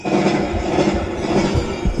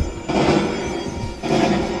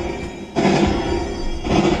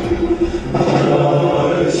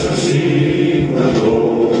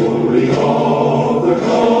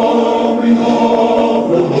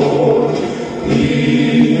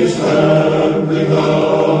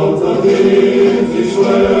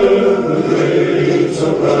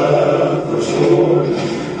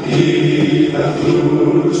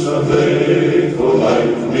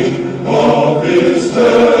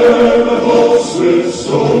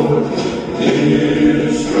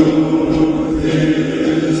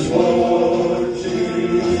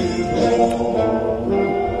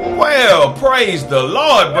Well, praise the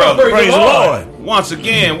Lord, brother. Praise the Lord. Once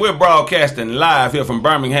again, we're broadcasting live here from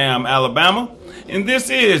Birmingham, Alabama. And this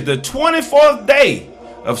is the 24th day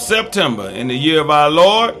of September in the year of our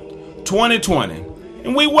Lord, 2020.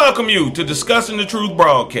 And we welcome you to Discussing the Truth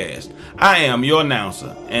broadcast. I am your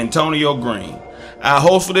announcer, Antonio Green. Our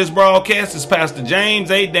host for this broadcast is Pastor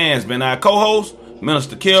James A. Dansby, and our co-host,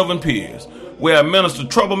 Minister Kelvin Pierce. We have Minister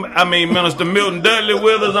Milton Dudley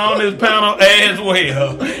with us on this panel as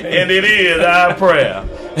well. And it is our prayer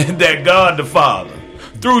that God the Father,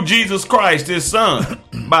 through Jesus Christ, his Son,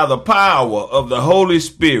 by the power of the Holy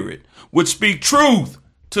Spirit, would speak truth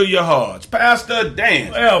to your hearts. Pastor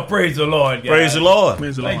Dan. Well, praise the Lord, guys. Praise the Lord.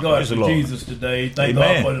 Thank God for Jesus today. Thank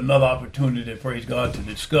God for another opportunity, praise God, to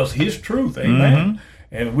discuss his truth. Amen. Mm-hmm.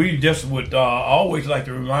 And we just would always like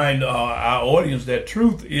to remind our audience that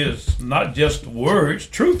truth is not just words.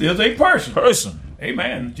 Truth is a person.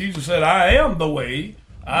 Amen. Jesus said, I am the way,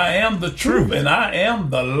 I am the truth, and I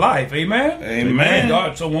am the life. Amen? Amen.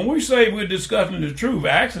 God. So when we say we're discussing the truth,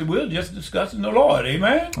 actually we're just discussing the Lord.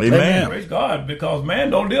 Amen? Amen. Praise God. Because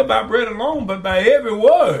man don't live by bread alone, but by every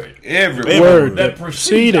word. Every word that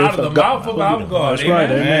proceeds out of the mouth of our God. That's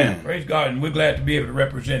right. Amen. Praise God. And we're glad to be able to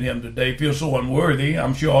represent him today. Feel so unworthy.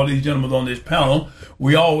 I'm sure all these gentlemen on this panel,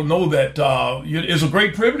 we all know that it's a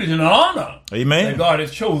great privilege and an honor. Amen. That God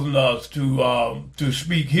has chosen us to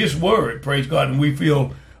speak his word. Praise God. And we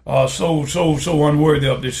feel so unworthy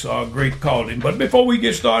of this great calling. But before we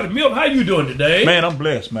get started, Milt, how you doing today? Man, I'm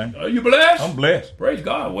blessed, man. Are you blessed? I'm blessed. Praise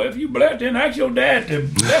God. Well, if you blessed, then ask your dad to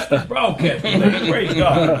bless the broadcast today. Praise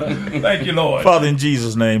God. Thank you, Lord. Father, in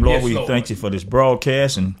Jesus' name, Lord, Yes, we Lord. thank you for this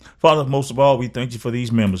broadcast. And Father, most of all, we thank you for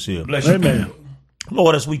these members here. Bless you. Amen.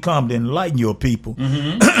 Lord, as we come to enlighten your people,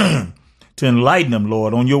 to enlighten them,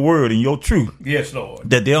 Lord, on your word and your truth. Yes, Lord.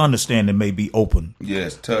 That their understanding may be open.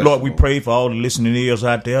 Yes, touch. Lord, we pray for all the listening ears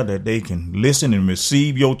out there that they can listen and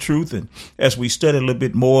receive your truth. And as we study a little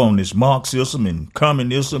bit more on this Marxism and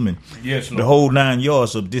communism and the whole 9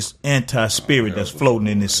 yards of this anti-spirit that's floating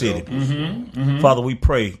in this city. Father, we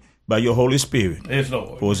pray by your Holy Spirit. Yes,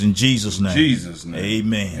 Lord. For it's in Jesus' name. Jesus' name.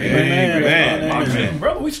 Amen. Amen.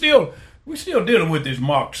 Brother, we still dealing with this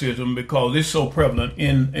Marxism because it's so prevalent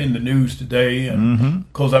in the news today, and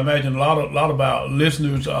because I imagine a lot of our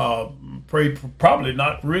listeners probably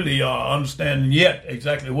not really understanding yet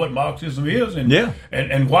exactly what Marxism is,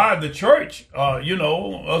 and why the church,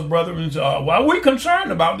 us brethren, why we're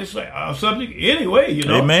concerned about this subject anyway.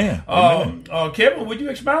 Amen. Kevin, would you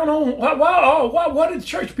expound on why what are the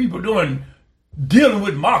church people doing dealing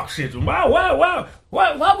with Marxism?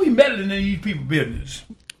 Why we meddling in these people's business?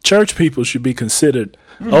 Church people should be considered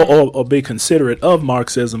or be considerate of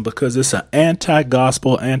Marxism because it's an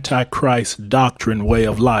anti-gospel, anti-Christ doctrine way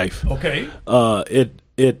of life. Okay.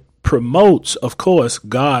 It promotes, of course,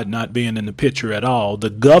 God not being in the picture at all, the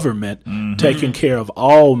government taking care of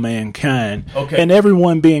all mankind, and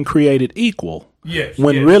everyone being created equal. Yes.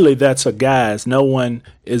 When really that's a guise. No one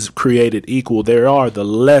is created equal. There are the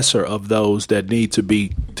lesser of those that need to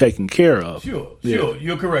be taken care of. Sure.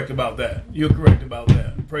 You're correct about that.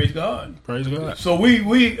 Praise God. Praise God. So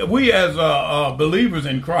we as believers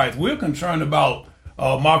in Christ, we're concerned about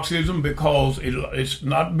Marxism because it's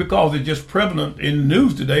not because it's just prevalent in the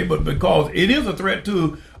news today, but because it is a threat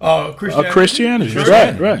to Christianity.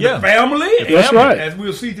 Right. The family. That's right. As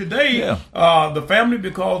we'll see today, the family,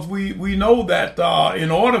 because we know that in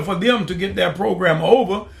order for them to get their program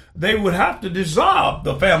over, they would have to dissolve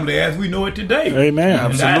the family as we know it today. Amen.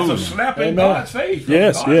 And Absolutely. that's a slap in God's face.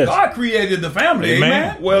 Yes. God created the family.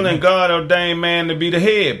 Amen. Well, then God ordained man to be the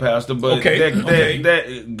head, Pastor. But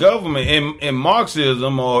that government in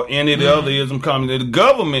Marxism or any of the other ism coming, the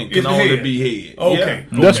government can only be head. Okay.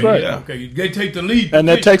 That's right. Yeah. Okay. They take the lead. And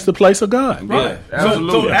that takes the place of God. Right. Yeah,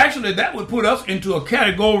 absolutely. So actually, that would put us into a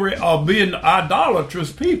category of being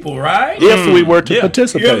idolatrous people, right? If we were to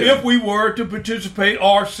participate. If we were to participate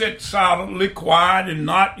or sit silently, quiet, and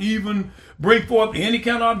not even bring forth any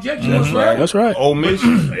kind of objection. That's right.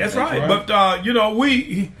 Omission. That's right. But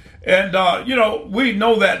we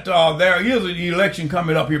know that there is an election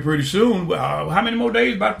coming up here pretty soon. How many more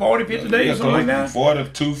days? About 40, 50 days, something like that?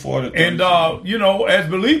 42, 43. And, as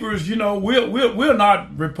believers, we're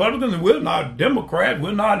not Republicans, and we're not Democrats,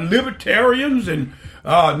 we're not libertarians, and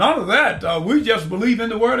none of that. We just believe in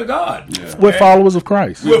the Word of God. Yeah. We're followers of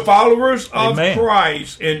Christ. We're followers of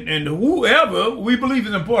Christ. And whoever, we believe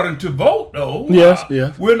it's important to vote, though. Yes.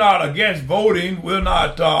 We're not against voting. We're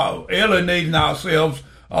not alienating ourselves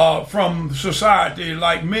from society,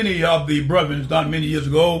 like many of the brethren done many years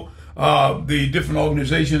ago. The different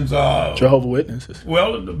organizations, Jehovah's Witnesses.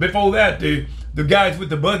 Well, before that, the guys with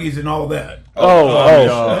the buggies and all that.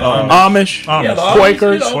 Amish,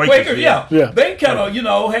 Quakers, Quakers, yeah. They kind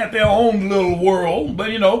of, had their own little world,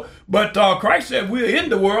 but Christ said we're in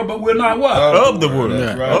the world, but we're not what? Of the world.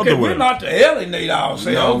 That's right. Okay, we're not to alienate ourselves.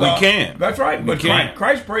 No, we can't. That's right. But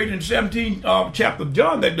Christ prayed in 17th chapter of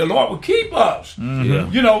John that the Lord would keep us,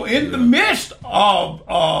 in the midst of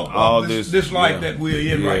all this life that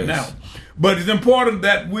we're in right now. But it's important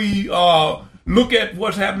that we look at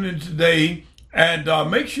what's happening today and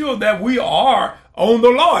make sure that we are on the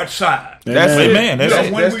Lord's side. That's amen.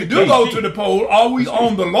 When we do go to the poll, are we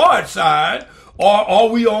on the Lord's side? Or are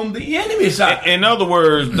we on the enemy side? In other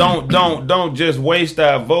words, don't just waste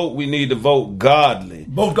our vote. We need to vote godly.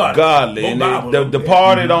 Vote godly. And the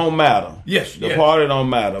party don't matter. Yes. The party don't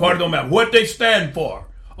matter. Party don't matter. What they stand for.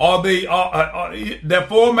 Are they their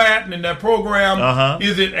format and their program?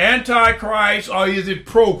 Is it anti-Christ or is it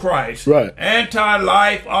pro-Christ? Right.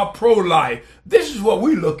 Anti-life or pro-life? This is what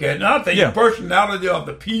we look at. And I think the personality of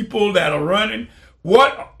the people that are running.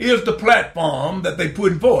 What is the platform that they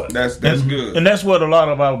putting forth? That's good. And that's what a lot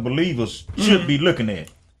of our believers should be looking at.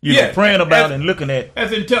 Praying about and looking at.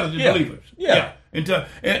 As intelligent believers. Yeah.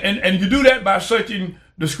 And you do that by searching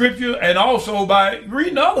the scripture and also by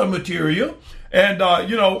reading other material. And,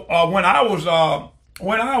 when I was,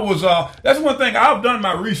 that's one thing I've done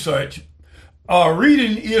my research.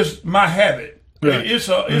 Reading is my habit. Right. It's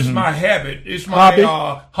my habit. It's my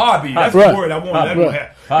hobby. That's the word I want to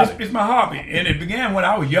have. It's my hobby. And it began when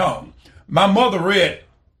I was young. My mother read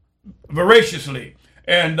voraciously.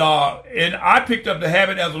 And I picked up the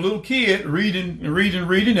habit as a little kid, reading.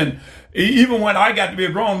 And even when I got to be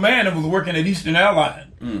a grown man and was working at Eastern Airlines.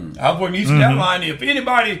 I was working at Eastern Airlines. If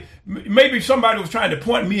anybody, maybe somebody was trying to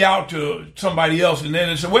point me out to somebody else, and then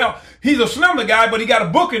they said, well, he's a slender guy, but he got a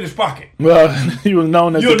book in his pocket. Well, he was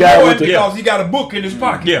known as the guy with the... because he got a book in his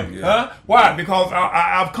pocket. Why? Because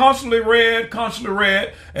I've constantly read,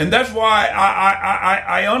 and that's why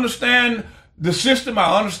I understand the system.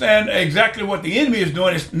 I understand exactly what the enemy is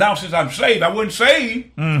doing. It's now since I'm saved. I wasn't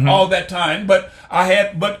saved all that time, but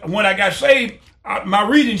when I got saved, my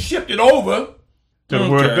reading shifted over to the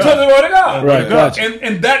Word of God. To the Word of God. Right, gotcha.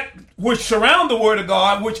 And that which surround the Word of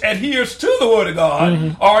God, which adheres to the Word of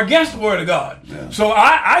God, are against the Word of God. Yeah. So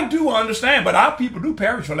I do understand, but our people do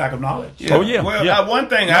perish for lack of knowledge. Yeah. Oh yeah. Well, one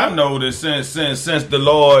thing I've noticed since the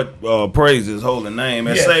Lord praise His holy name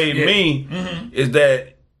and saved me is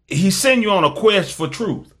that He send you on a quest for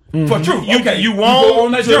truth. For truth. You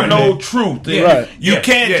want to know truth. Yeah. You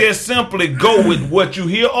can't just simply go with what you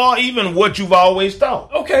hear or even what you've always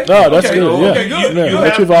thought. Okay. No, that's good. Okay, good.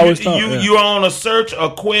 What you've always thought. You're on a search, a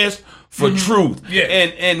quest for truth. Yeah.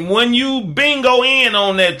 And when you bingo in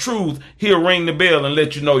on that truth, He'll ring the bell and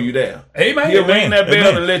let you know you're there. Amen. He'll ring that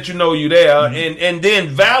bell and let you know you're there, and then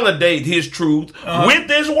validate His truth with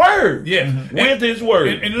His word. Yeah. With His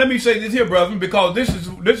word. And let me say this here, brother, because this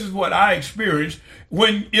is what I experienced.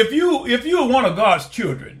 If you're one of God's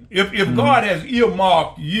children, if God has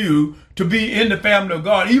earmarked you to be in the family of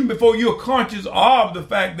God, even before you're conscious of the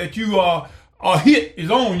fact that you are a hit is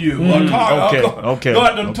on you, God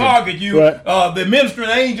doesn't target you. Right. The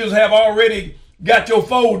ministering angels have already got your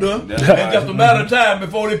folder, and just a matter of time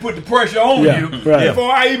before they put the pressure on you. Right. Before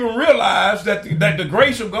I even realized that the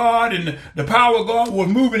grace of God and the power of God was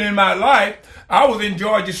moving in my life, I was in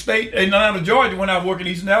Georgia State, in Atlanta, Georgia, when I was working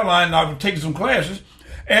Eastern Airlines, and I was taking some classes.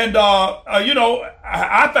 And,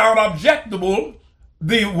 I found objectable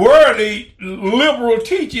the worldly liberal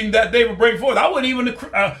teaching that they would bring forth. I wasn't even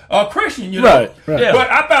a Christian, Right. Yeah. But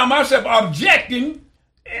I found myself objecting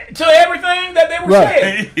to everything that they were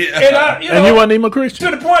saying. And you weren't even a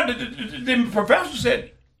Christian. To the point that the professor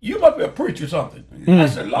said, you must be a preacher or something. I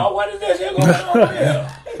said, Lord, what is this here going on here?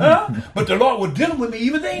 But the Lord was dealing with me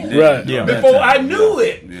even then. Right. Yeah. Before I knew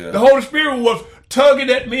it, the Holy Spirit was tugging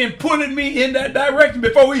at me and pulling me in that direction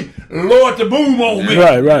before He lowered the boom on me.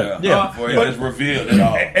 Right. Before He just revealed it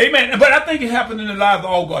all. Amen. But I think it happened in the lives of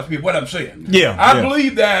all God's people, what I'm saying. I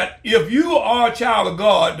believe that if you are a child of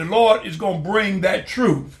God, the Lord is going to bring that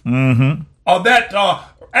truth. Or that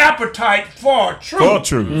appetite for truth.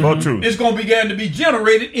 For truth. It's going to begin to be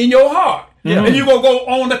generated in your heart. And you're going to go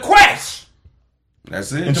on the quest.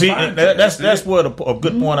 That's it. And see, that's what a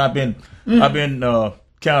good point I've been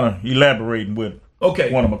kind of elaborating with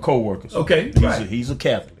one of my coworkers. Okay, he's a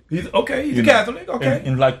Catholic. He's a Catholic. Okay,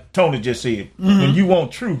 and like Tony just said, when you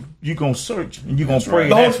want truth, you're gonna search and you're gonna pray.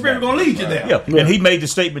 The Holy Spirit gonna lead you there. Yeah. And he made the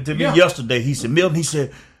statement to me yesterday. He said, Milton, he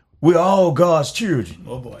said, we're all God's children.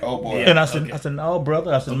 Oh boy. Yeah. And I said, no,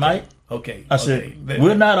 brother. I said, Mike. Okay. I said,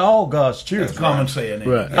 we're not all God's children. That's common saying.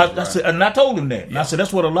 Right. I said, and I told him that. And I said,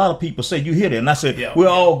 that's what a lot of people say. You hear that? And I said, we're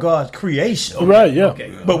all God's creation. Okay. Right, yeah.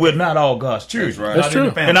 Okay. But we're not all God's children. That's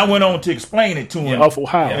true. And I went on to explain it to him.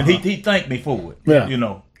 How? And he thanked me for it. Yeah. You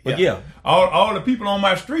know. But all the people on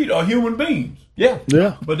my street are human beings.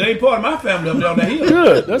 Yeah. But they ain't part of my family up down the hill.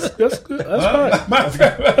 Good. That's good. That's right.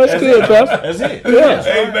 That's good, Pastor. That's it. Yeah.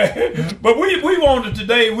 Amen. But we wanted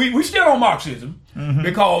today, we still on Marxism,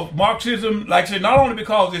 because Marxism, like I said, not only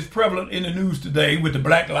because it's prevalent in the news today with the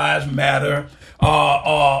Black Lives Matter,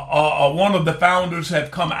 one of the founders have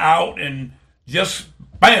come out and just,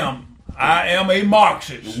 bam, I am a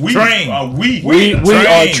Marxist. We are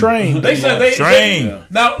trained. They said they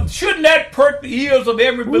now, shouldn't that perk the ears of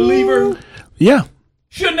every believer? Yeah.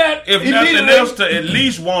 Shouldn't that, if nothing else, to at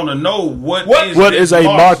least want to know what is a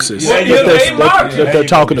Marxist? What is a Marxist that they're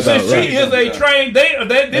talking about? Since she is a trained,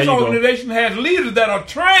 this organization has leaders that are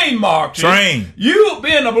trained Marxists. Trained. You,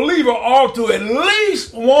 being a believer, ought to at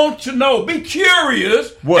least want to know, be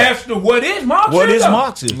curious as to what is Marxism. What is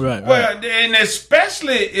Marxism? Right. Well, and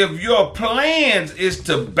especially if your plans is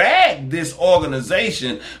to bag this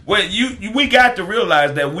organization, well, we got to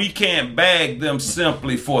realize that we can't bag them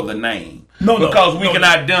simply for the name. Because we can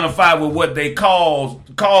identify with what they call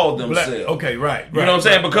themselves. Okay, right. You know what I'm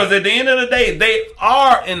saying? Because at the end of the day, they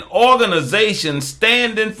are an organization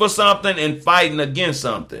standing for something and fighting against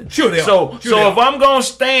something. Sure they are. So if I'm going to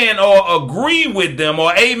stand or agree with them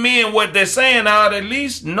or amen what they're saying, I ought at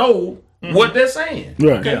least know what they're saying.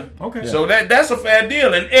 Right. Okay. Okay. So that's a fair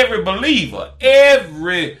deal. And every believer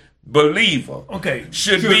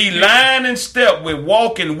should be line and step with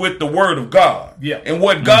walking with the word of God. Yeah. And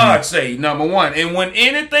what God say, number one. And when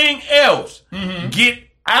anything else get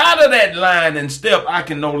out of that line and step, I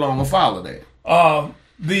can no longer follow that.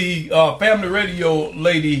 The family radio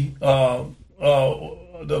lady, the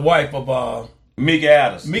wife of Mick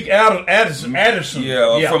Addison. Addison.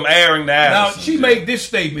 Yeah, from Airing the Addison. Now, she made this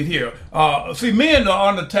statement here. See, men are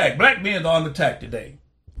under attack. Black men are under attack today.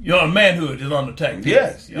 Manhood is under attack.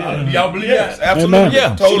 Yes. Y'all believe that? Absolutely. Amen.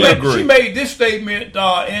 Yeah, totally agree. She made this statement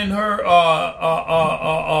in her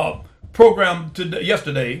program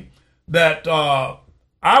yesterday that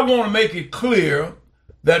I want to make it clear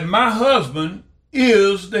that my husband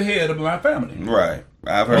is the head of my family. Right.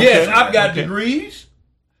 I've heard. Yes, I've got degrees.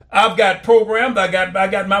 I've got programs. I got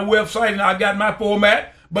my website and I got my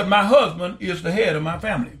format. But my husband is the head of my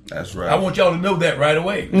family. That's right. I want y'all to know that right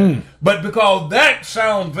away. But because that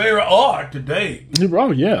sounds very odd today. You're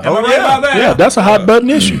wrong, yeah. Am I right about that? Yeah, that's a hot button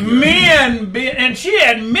issue. And she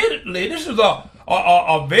admittedly, this is a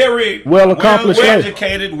very well-accomplished,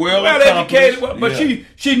 well-educated, but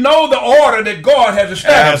she knows the order that God has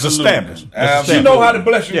established. Absolutely. She knows how the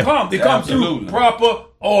blessing comes. It comes through proper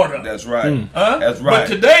order. That's right. That's right.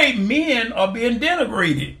 But today, men are being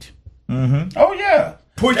denigrated. Oh, yeah.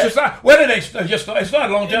 Pushed aside. Where did they start? It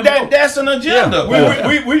started a long time ago. That's an agenda.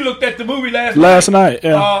 We looked at the movie last night.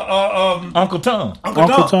 Uncle Tom.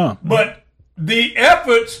 Uncle Tom. But the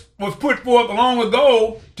efforts was put forth long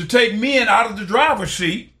ago to take men out of the driver's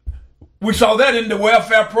seat. We saw that in the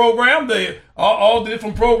welfare program, all the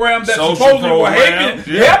different programs that supposedly were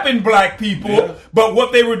helping black people. Yeah. But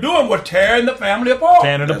what they were doing was tearing the family apart.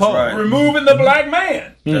 Right. Removing the black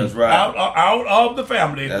man. That's right. Out of the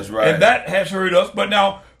family. That's right. And that has hurt us. But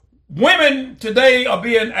now, women today are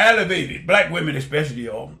being elevated, black women especially,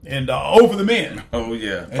 and over the men. Oh,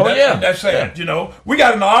 yeah. And that's sad. Yeah. We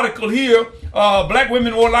got an article here, black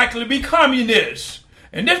women more likely to be communists.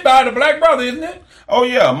 And this by the black brother, isn't it? Oh,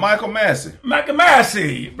 yeah, Michael Massey. Black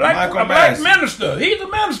minister. He's a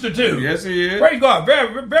minister, too. Yes, he is. Praise God.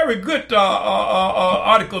 Very, very good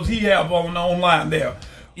articles he have online there.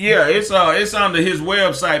 Yeah, it's under his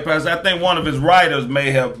website, Pastor. I think one of his writers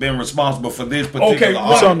may have been responsible for this particular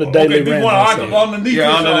article. It's on the Daily Rant.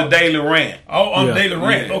 Under the Daily Rant. Oh, on the Daily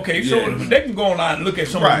Rant. Yeah. Okay, so they can go online and look at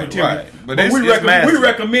some of the material. Right. But we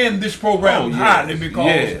recommend this program highly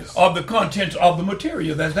because of the contents of the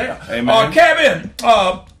material that's there. Amen. Kevin,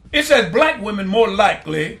 it says black women more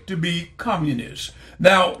likely to be communists.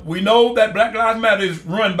 Now, we know that Black Lives Matter is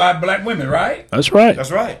run by black women, right? That's right. That's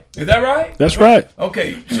right. Is that right? That's right.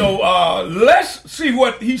 Okay, so let's see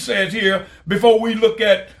what he says here before we look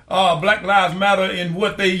at Black Lives Matter and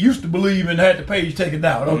what they used to believe and had the page taken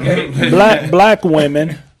down, okay? Black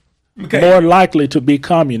women more likely to be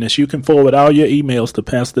communists. You can forward all your emails to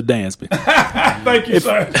Pastor Dansby. Thank you,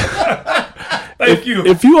 sir. Thank you.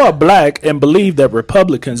 If you are black and believe that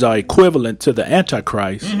Republicans are equivalent to the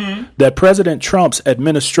Antichrist, that President Trump's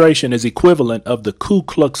administration is equivalent of the Ku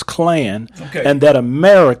Klux Klan, and that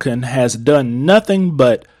American has done nothing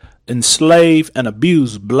but enslave and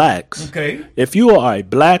abuse blacks. If you are a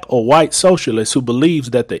black or white socialist who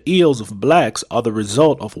believes that the ills of blacks are the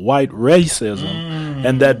result of white racism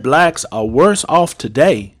and that blacks are worse off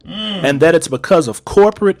today and that it's because of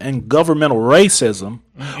corporate and governmental racism,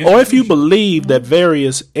 or if you believe that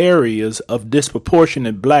various areas of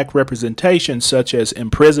disproportionate black representation such as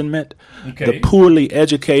imprisonment, the poorly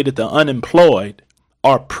educated, the unemployed,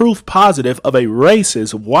 are proof positive of a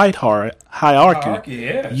racist white hierarchy,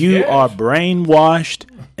 you are brainwashed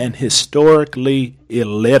and historically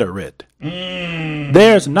illiterate.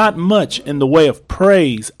 There's not much in the way of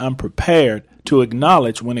praise I'm prepared to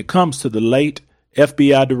acknowledge when it comes to the late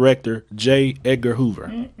FBI Director J. Edgar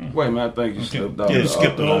Hoover. Wait a minute, I think you skipped off. Yeah,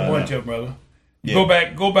 skipped a whole bunch of, brother. Yeah.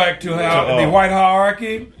 Go back to how the white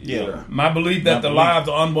hierarchy. Yeah. My belief that the lives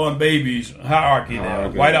of unborn babies hierarchy there.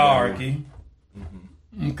 White hierarchy.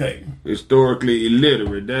 Okay. Historically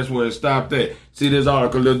illiterate. That's where it stopped at. See this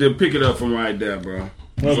article, they'll pick it up from right there, bro.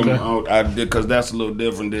 Because that's a little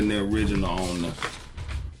different than the original on the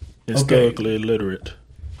historically illiterate.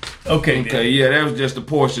 Okay, yeah, that was just a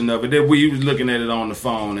portion of it. We was looking at it on the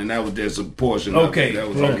phone, and that was just a portion of it. That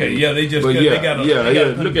was yeah, they just they got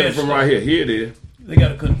look at it from right here. Here it is. They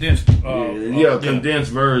got a condensed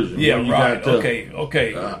condensed version. Yeah, right.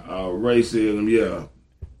 Racism, yeah.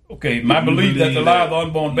 Okay, my belief that the lives of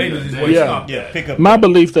unborn babies is what stopped. Pick up my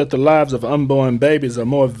belief that the lives of unborn babies are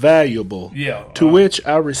more valuable. To which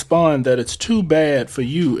I respond that it's too bad for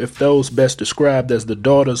you if those best described as the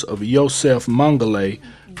daughters of Yosef Mengele,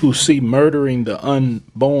 who see murdering the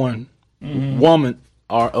unborn woman,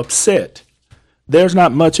 are upset. There's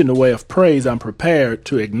not much in the way of praise I'm prepared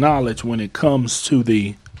to acknowledge when it comes to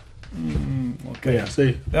the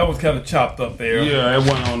see, that was kind of chopped up there. Yeah, it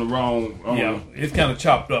went on the wrong. It's kind of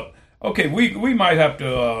chopped up. Okay, we might have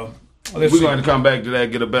to. We're going to come back to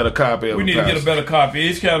that, get a better copy of it. We need to get a better copy.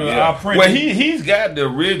 It's kind of our print. Well, he's got the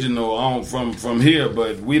original on from here,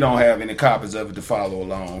 but we don't have any copies of it to follow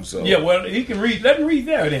along. So well, he can read. Let him read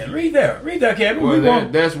there then. Read there, Captain. Well,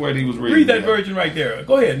 that's what he was reading. Read that version right there.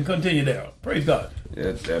 Go ahead and continue there. Praise God.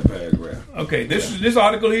 That's that paragraph. Okay, this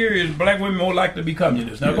article here is black women more likely to be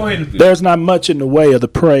communists. Now go ahead and... There's not much in the way of the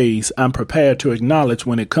praise I'm prepared to acknowledge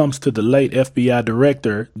when it comes to the late FBI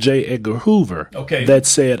Director J. Edgar Hoover. That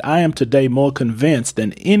said, I am today more convinced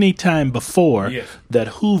than any time before that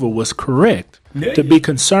Hoover was correct to be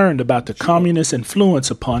concerned about the communist influence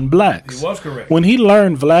upon blacks. He was correct. When he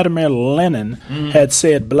learned Vladimir Lenin had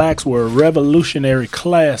said blacks were a revolutionary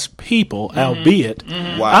class people, albeit,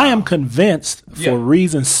 I am convinced for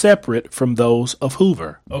reasons separate from those of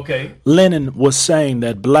Hoover. Lenin was saying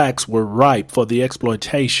that blacks were ripe for the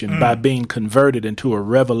exploitation by being converted into a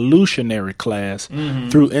revolutionary class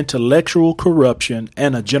through intellectual corruption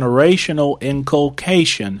and a generational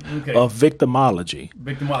inculcation of victimology.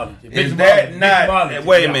 Is that not?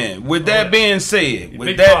 Wait a minute. With that being said,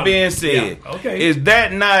 is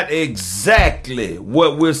that not exactly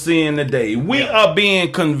what we're seeing today? We are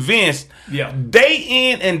being convinced day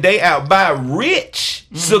in and day out by rich,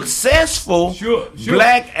 successful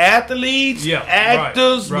black athletes,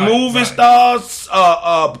 actors, movie stars,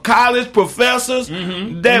 college professors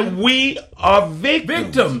that we are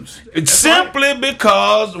victims. Simply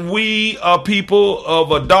because we are people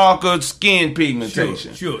of a darker skin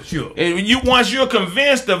pigmentation. Sure. And once you're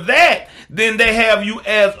convinced of that, then they have you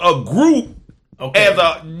as a group,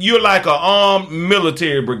 you're like an armed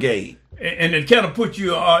military brigade. And it kind of puts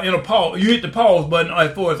you in a pause. You hit the pause button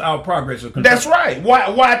as far as our progress is concerned. That's right.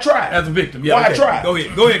 Why try? As a victim. Why try? Go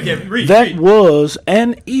ahead, Kevin. Read. That was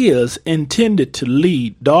and is intended to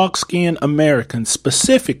lead dark-skinned Americans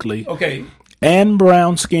specifically and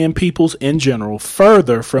brown-skinned peoples in general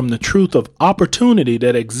further from the truth of opportunity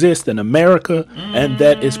that exists in America and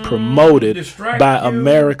that is promoted by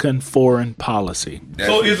American foreign policy.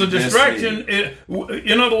 So it's a distraction.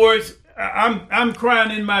 In other words, I'm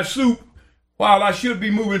crying in my soup while I should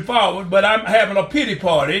be moving forward, but I'm having a pity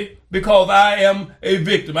party because I am a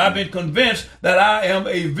victim. I've been convinced that I am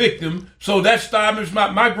a victim, so that stops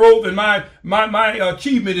my growth and my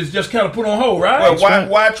achievement is just kind of put on hold, right? Well,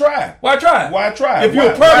 why try? Why try? If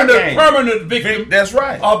you're a permanent victim, that's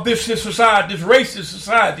right, of this society, this racist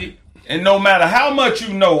society. And no matter how much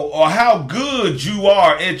you know or how good you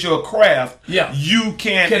are at your craft, you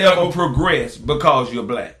can't ever progress because you're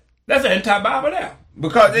black. That's anti-Bible now.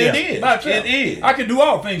 Because it is. It is. I can do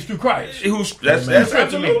all things through Christ. That's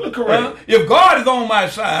absolutely correct. If God is on my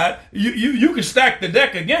side, you can stack the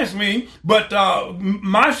deck against me, but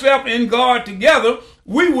myself and God together,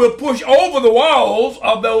 we will push over the walls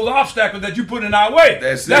of those obstacles that you put in our way.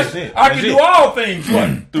 That's it. I can do all things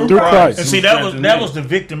through Christ. And see, that was the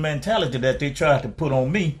victim mentality that they tried to put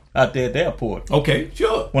on me out there at the airport. Okay,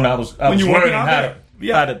 sure. When I was learning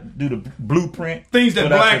how to do the blueprint. Things that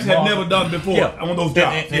blacks had never done before on those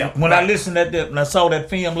jobs. When I listened to that, when I saw that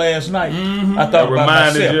film last night, I thought about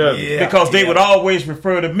myself. Because they would always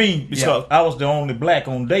refer to me because I was the only black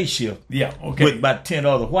on day shift. Yeah, okay. With about 10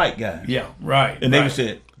 other white guys. Yeah, right. And they would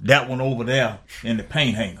say, that one over there in the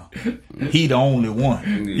paint hanger, he the only one.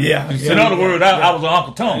 In other words, I was an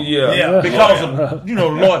Uncle Tom. Because of the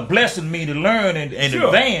Lord blessing me to learn and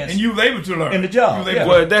advance. And you were able to learn. In the job.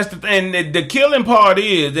 Well, that's the thing. The killing part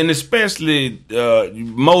is, and especially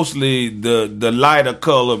mostly the lighter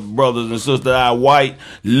colored brothers and sisters, our white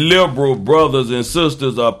liberal brothers and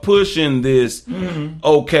sisters are pushing this,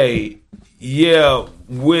 okay, yeah,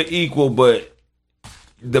 we're equal, but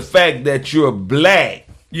the fact that you're black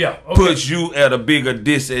puts you at a bigger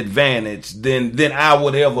disadvantage than I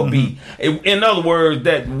would ever be. In other words,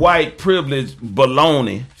 that white privilege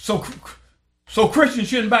baloney. So Christians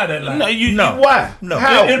shouldn't buy that line. No, why? No.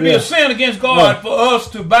 How? It'd be a sin against God for us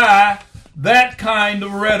to buy that kind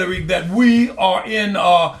of rhetoric that we are in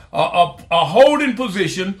a holding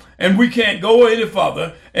position and we can't go any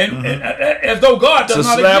further, and as though God does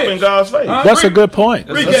not exist. It's a slap in God's face. That's a good point.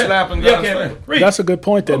 It's a slap in God's face. That's a good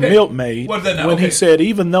point that Milt made when he said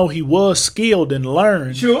even though he was skilled and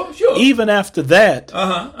learned, even after that,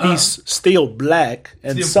 he's still black,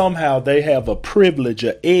 and somehow they have a privilege,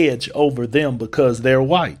 an edge over them because they're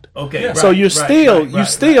white. Okay, so you're still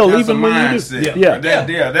even when you do,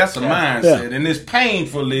 that's a mindset, and it's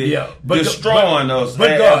painfully destroying us.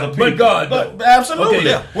 But God,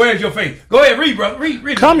 absolutely. Okay, where's your faith? Go ahead, read, brother.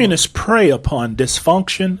 Read. Communists prey upon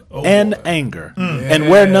dysfunction and anger, and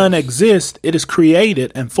where none exists, it is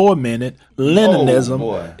created and fomented.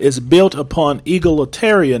 Leninism is built upon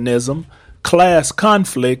egalitarianism, class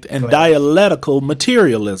conflict, and dialectical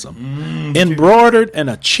materialism, embroidered in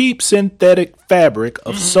a cheap synthetic fabric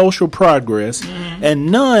of social progress, and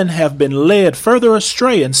none have been led further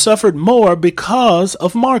astray and suffered more because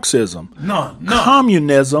of Marxism. None.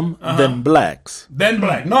 Communism than blacks.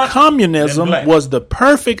 Communism was the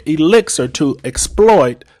perfect elixir to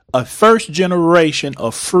exploit a first generation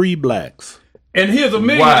of free blacks. And here's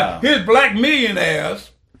here's black millionaires.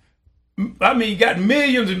 I mean, got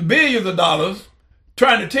millions and billions of dollars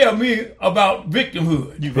trying to tell me about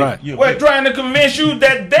victimhood. Well, trying to convince you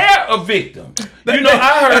that they're a victim.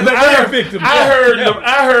 I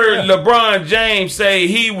heard LeBron James say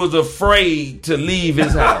he was afraid to leave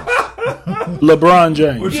his house. LeBron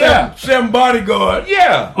James. With seven bodyguard.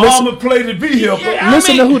 Armor-plated vehicle.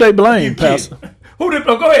 Listen to who they blame, Pastor. Go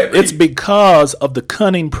ahead. It's because of the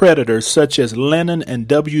cunning predators such as Lenin and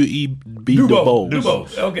W.E.B. Du Bois.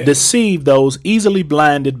 Deceive those easily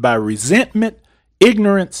blinded by resentment,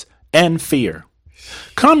 ignorance, and fear.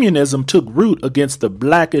 Communism took root against the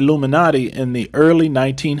black Illuminati in the early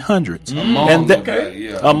 1900s.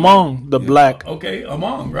 Among the black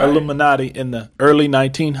Illuminati in the early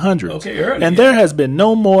 1900s. And there has been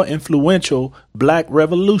no more influential black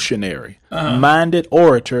revolutionary minded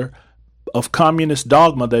orator of communist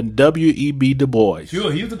dogma than W.E.B. Du Bois.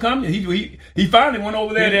 Sure, he was a communist. He finally went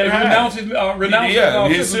over there and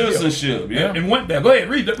renounced his citizenship. And went there. Go ahead,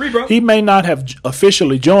 read, bro. He may not have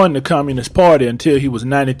officially joined the Communist Party until he was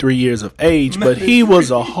 93 years of age, but he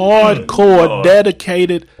was a hardcore,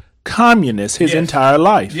 dedicated communist his entire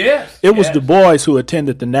life. It was Du Bois who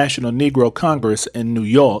attended the National Negro Congress in New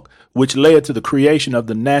York, which led to the creation of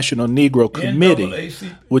the National Negro Committee,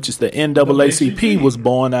 which is the NAACP, was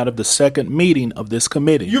born out of the second meeting of this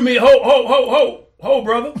committee. You mean, ho,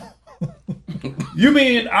 brother. You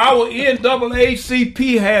mean our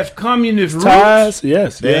NAACP has communist roots? Ties,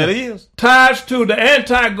 yes. There it is. Ties to the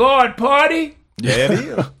anti-God party? There it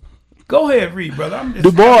is. Go ahead, read, brother.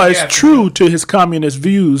 Du Bois, true to his communist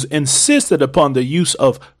views, insisted upon the use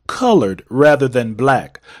of colored rather than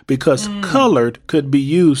black, because colored could be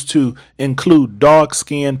used to include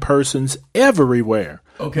dark-skinned persons everywhere,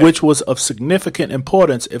 which was of significant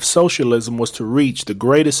importance if socialism was to reach the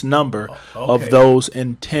greatest number of those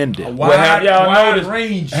intended. Have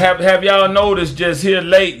y'all noticed just here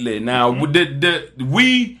lately? Now,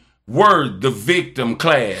 we were the victim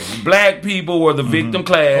class. Black people were the victim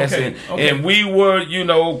class, and we were,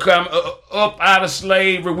 come up out of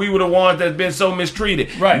slavery. We were the ones that's been so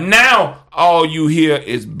mistreated. Right. Now, all you hear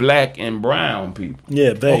is black and brown people.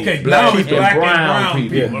 Yeah, they. Okay, black, and brown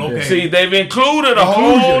people. Yeah, okay. See, they've included a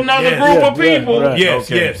whole nother group of people. Right.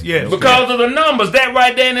 Yes. Because of the numbers, that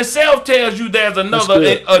right there in itself tells you there's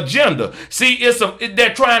another agenda. See,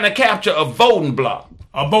 they're trying to capture a voting block.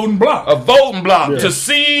 A voting block. To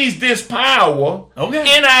seize this power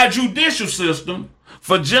in our judicial system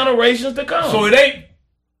for generations to come. So it ain't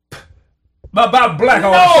about black.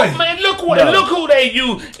 No, man, look who they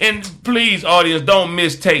use. And please, audience, don't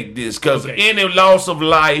mistake this, because any loss of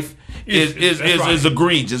life is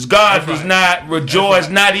egregious. God does not rejoice,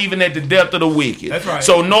 not even at the death of the wicked. That's right.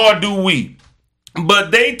 So nor do we.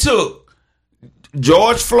 But they took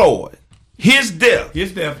George Floyd, his death,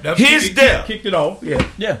 kicked it off.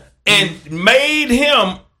 Yeah. and made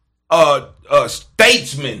him a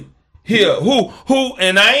statesman here. Who?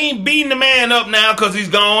 And I ain't beating the man up now because he's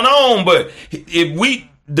gone on. But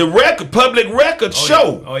if public records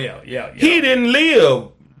show, he didn't live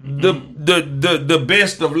the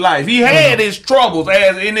best of life. He had his troubles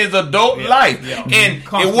as in his adult life, and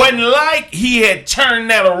it wasn't like he had turned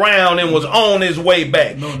that around and was on his way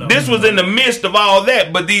back. This was in the midst of all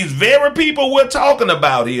that. But these very people we're talking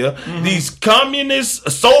about here, these communist,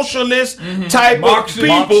 socialist type of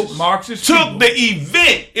people, Marxist took people. the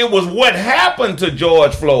event. It was what happened to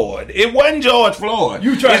George Floyd. It wasn't George Floyd.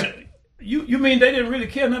 You mean they didn't really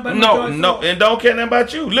care nothing about George Floyd? And don't care nothing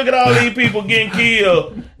about you. Look at all these people getting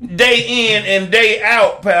killed day in and day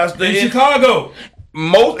out, Pastor. In Chicago.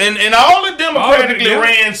 Most and all the democratically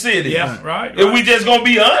ran cities. Yeah, right. If we just gonna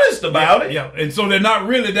be honest about it. Yeah, and so they're not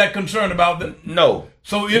really that concerned about them. No.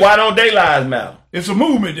 So why don't their lives matter? It's a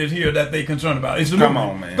movement that's here that they're concerned about. It's a Come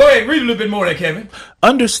movement. on, man. Go ahead, read a little bit more there, Kevin.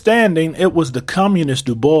 Understanding it was the communist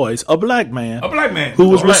Du Bois, a black man, who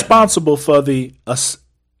was responsible for the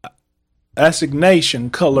assignation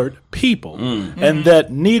colored people, and that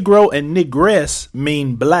Negro and Negress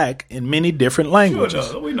mean black in many different languages.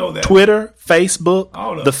 Sure, we know that. Twitter,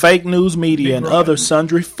 Facebook, the fake news media, and other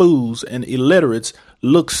sundry fools and illiterates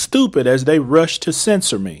look stupid as they rush to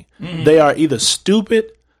censor me. They are either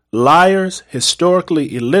stupid, liars,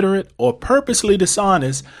 historically illiterate, or purposely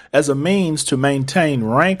dishonest as a means to maintain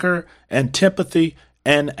rancor, antipathy,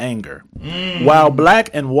 and anger. While black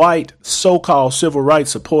and white so-called civil rights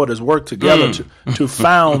supporters worked together to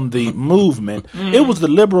found the movement, it was the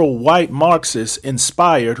liberal white Marxists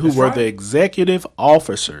inspired who were the executive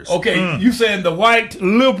officers. Okay, you saying the white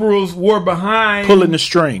liberals were behind pulling the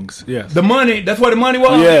strings? Yes. The money. That's where the money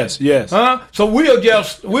was. Yes. Huh? So we'll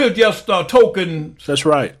just token. That's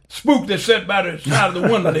right. Spook that sat by the side of the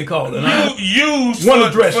window, they call it. Used for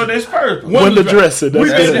this purpose. Window dressing.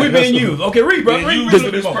 We've been used. Okay, read, bro.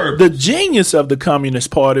 The genius of the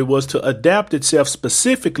Communist Party was to adapt itself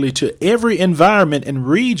specifically to every environment and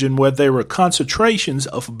region where there were concentrations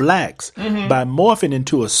of blacks by morphing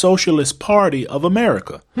into a socialist party of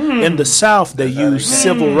America. In the South, they used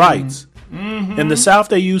civil rights. In the South,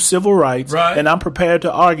 they use civil rights, and I'm prepared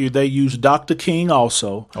to argue they use Dr. King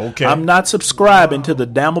also. Okay. I'm not subscribing to the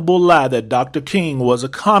damnable lie that Dr. King was a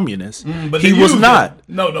communist. But he was not.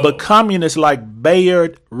 No. But communists like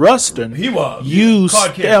Bayard Rustin used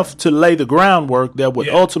theft to lay the groundwork that would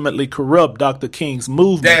ultimately corrupt Dr. King's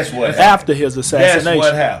movement after his assassination. That's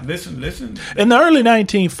what happened. Listen. In the early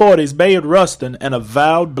 1940s, Bayard Rustin, an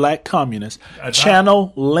avowed black communist,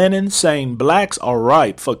 channeled Lenin saying blacks are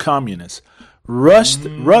ripe for communists.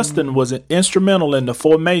 Rustin was instrumental in the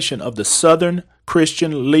formation of the Southern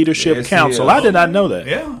Christian Leadership Council. I did not know that.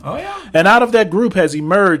 Yeah. And out of that group has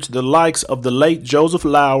emerged the likes of the late Joseph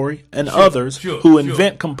Lowry and others who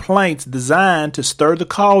invent complaints designed to stir the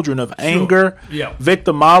cauldron of anger,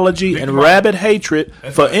 victimology, and rabid hatred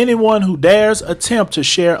for anyone who dares attempt to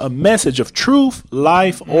share a message of truth,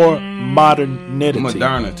 life, or modernity.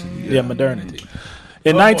 Modernity.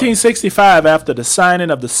 In 1965, after the signing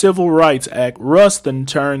of the Civil Rights Act, Rustin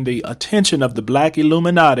turned the attention of the Black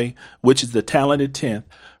Illuminati, which is the talented 10th,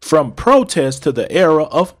 from protest to the era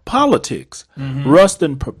of politics.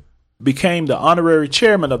 Rustin became the honorary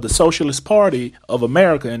chairman of the Socialist Party of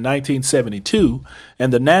America in 1972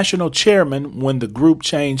 and the national chairman when the group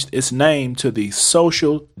changed its name to the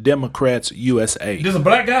Social Democrats USA. This a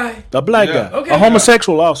black guy? A black guy. Okay, a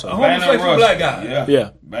homosexual also. A homosexual black guy. Yeah.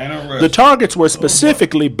 The targets were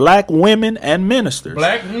specifically black women and ministers.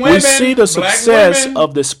 We see the success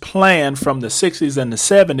of this plan from the 60s and the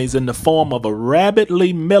 70s in the form of a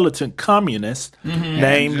rabidly militant communist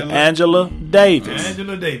named Angela Davis.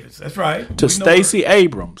 Angela Davis, that's right. To Stacey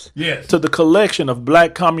Abrams. Yes. To the collection of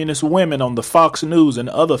black communist women on the Fox News and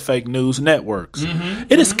other fake news networks.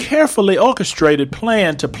 It is carefully orchestrated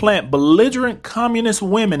plan to plant belligerent communist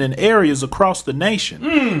women in areas across the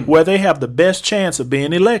nation where they have the best chance of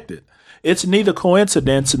being elected. It's neither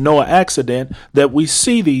coincidence nor accident that we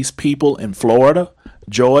see these people in Florida,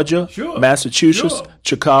 Georgia, Massachusetts,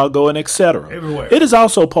 Chicago, and etc. Everywhere. It is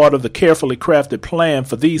also part of the carefully crafted plan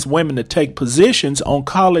for these women to take positions on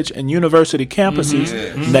college and university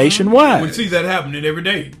campuses nationwide. We see that happening every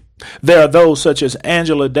day. There are those such as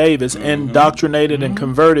Angela Davis indoctrinated and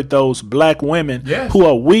converted those black women who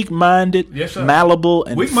are weak-minded, malleable,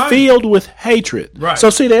 and filled with hatred. Right.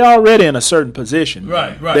 So see, they're already in a certain position.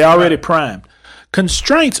 Right. They're already primed.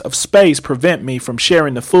 Constraints of space prevent me from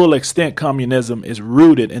sharing the full extent communism is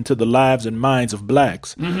rooted into the lives and minds of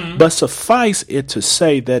blacks. But suffice it to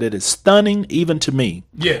say that it is stunning even to me.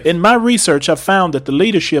 Yes. In my research, I found that the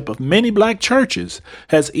leadership of many black churches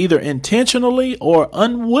has either intentionally or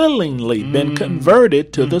unwillingly been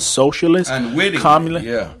converted to the socialist communist.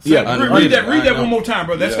 Read that one more time,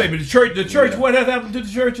 brother. That statement. The church. What has happened to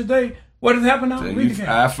the church today? What has happened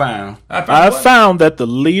now? I found that the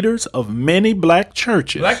leaders of many black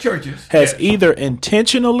churches has either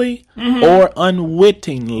intentionally or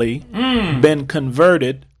unwittingly been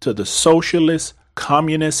converted to the socialist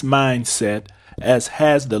communist mindset, as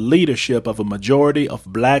has the leadership of a majority of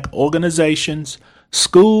black organizations,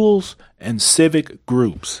 schools, and civic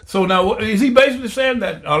groups. So now, is he basically saying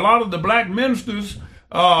that a lot of the black ministers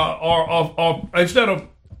are instead of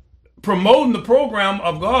promoting the program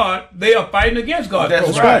of God, they are fighting against God?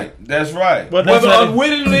 That's right. That's right. Well, whether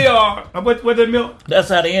unwittingly or what they mean. That's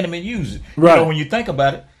how the enemy uses it. Right. You know, when you think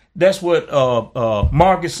about it, that's what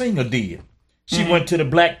Margaret Singer did. She went to the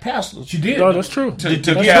black pastors. She did. No, that's true. To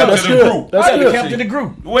capture the group. Capture the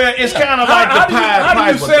group. Well, it's kind of like the Pied How do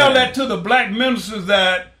you Piper sell thing. that to the black ministers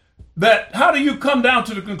that how do you come down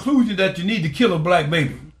to the conclusion that you need to kill a black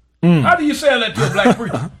baby? How do you sell that to a black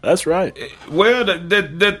preacher? That's right. Well,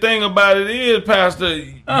 the thing about it is, Pastor,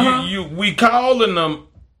 we calling them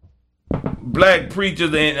black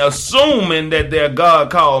preachers and assuming that they're God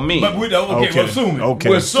called men. But we're assuming. Okay.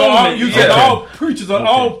 We're assuming. You said all preachers,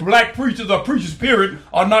 all black preachers or preachers, period,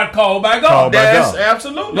 are not called by God. Called by That's God.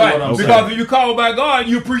 absolutely Right. what I'm saying. Because if you call by God,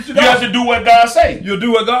 you preach the You have gospel. to do what God say. You'll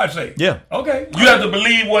do what God say. Yeah. Okay. You have to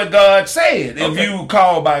believe what God said if you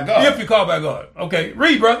call by God. If you call by God. Okay.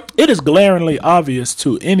 Read, brother. It is glaringly obvious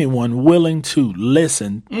to anyone willing to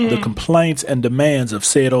listen the complaints and demands of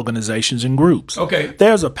said organizations and groups. Okay.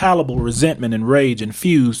 There's a palpable resentment and rage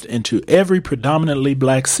infused into every predominantly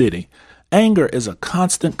black city. Anger is a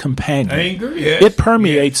constant companion. Anger, yes. It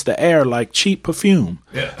permeates the air like cheap perfume.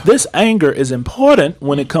 Yeah. This anger is important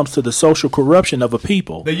when it comes to the social corruption of a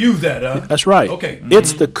people. They use that, huh? That's right. Okay.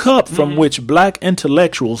 It's the cup from which black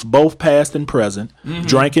intellectuals, both past and present,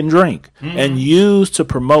 drank and drink, and used to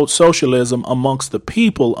promote socialism amongst the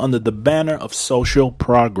people under the banner of social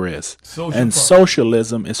progress.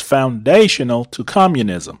 Socialism is foundational to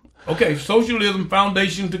communism. Okay, socialism,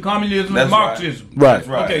 foundation to communism, That's and Marxism. Right. That's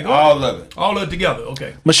right. Okay, go All of it. All of it together.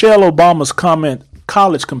 Okay. Michelle Obama's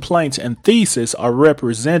college complaints and thesis are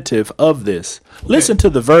representative of this. Listen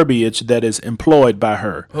to the verbiage that is employed by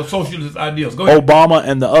her. Her socialist ideals. Go ahead. Obama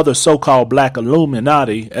and the other so-called black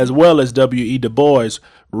Illuminati, as well as W.E. Du Bois,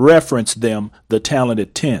 reference them, the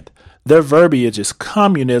talented 10th. Their verbiage is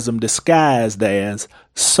communism disguised as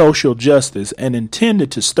social justice and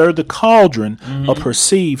intended to stir the cauldron of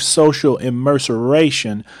perceived social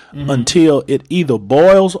immerseration until it either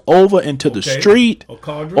boils over into the street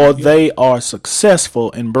or they are successful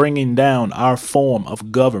in bringing down our form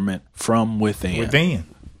of government from within.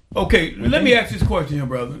 Okay, let me ask this question here,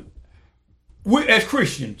 brother. We, as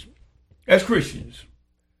Christians,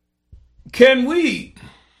 can we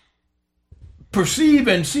perceive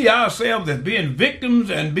and see ourselves as being victims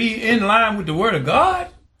and be in line with the Word of God?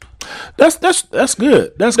 That's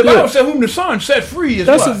good. That's the good. Bible said, "Whom the Son set free is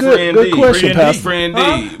That's what?" a good question,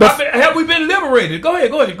 Pastor. Have we been liberated? Go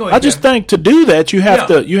ahead. I just think to do that, you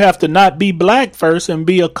have to not be black first and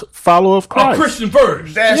be a follower of Christ. A Christian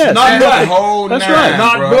first. That's not black. the whole That's nine, right.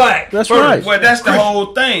 Not bro. black. That's first. right. Well, that's the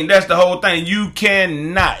whole thing. That's the whole thing. You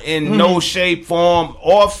cannot, in no shape, form,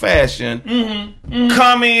 or fashion,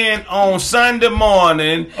 come in on Sunday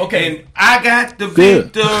morning, and I got the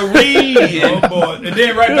Good. victory. Oh boy! And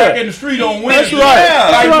then right back in the street on Wednesday.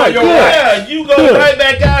 That's right. Yeah, you go right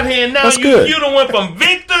back out here, and now That's good. you done went from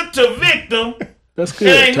victor to victim. That's good.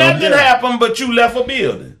 And ain't Tom. nothing happened, but you left a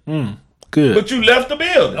building. Good. But you left the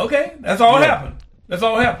building. Okay, that's all happened. That's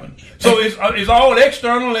all happened. So it's all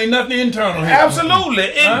external, ain't nothing internal here.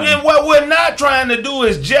 Absolutely. And what we're not trying to do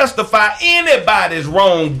is justify anybody's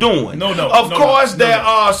wrongdoing. No. Of course, there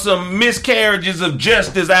are some miscarriages of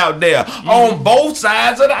justice out there on both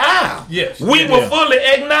sides of the aisle. Yes. We will fully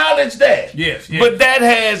acknowledge that. Yes. But that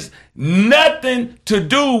has nothing to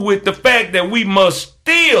do with the fact that we must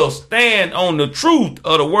still stand on the truth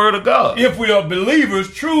of the Word of God. If we are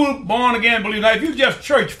believers, true born-again believers, now if you just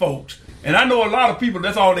church folks, and I know a lot of people,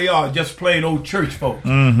 that's all they are, just plain old church folks.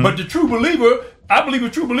 But the true believer, I believe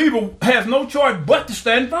a true believer has no choice but to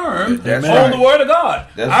stand firm on the Word of God.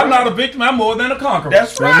 I'm not a victim, I'm more than a conqueror.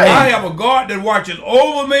 That's right. I have a God that watches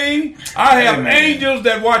over me. I have angels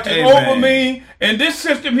that watches over me. And this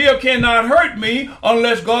system here cannot hurt me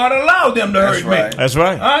unless God allows them to hurt me. That's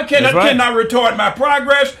right. I cannot retard my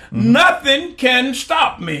progress. Nothing can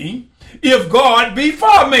stop me if God be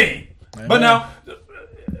for me. Amen. But now,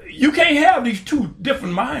 you can't have these two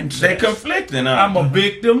different mindsets. They're conflicting. I'm a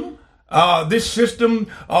victim. This system,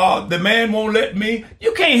 the man won't let me.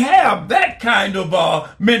 You can't have that kind of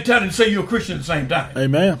mentality and say you're a Christian at the same time.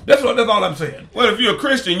 Amen. That's all I'm saying. Well, if you're a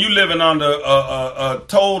Christian, you're living under a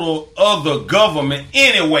total other government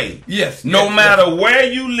anyway. Yes. No matter where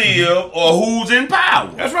you live or who's in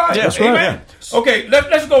power. That's right. That's Amen. right. Okay,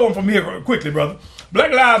 let's go on from here quickly, brother.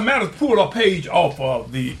 Black Lives Matter pulled a page off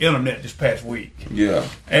of the internet this past week. Yeah.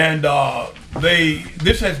 And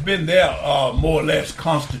this has been their more or less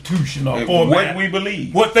constitutional format. What we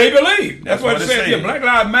believe. What they believe. That's what it says here. said. Black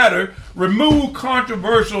Lives Matter remove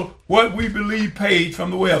contriversial what we believe page from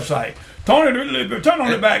the website. Tony, turn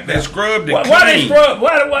on the back there. They scrubbed it Why clean. they scrub?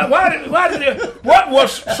 Why did they, what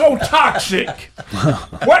was so toxic?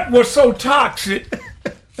 What was so toxic?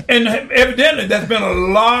 And evidently, there's been a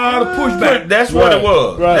lot of pushback. That's what it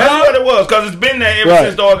was. Right. That's what it was, because it's been there ever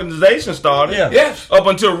since the organization started. Yeah. Yes. Up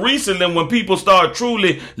until recently, when people start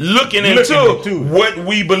truly looking into what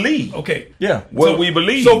we believe. Okay. Yeah. What we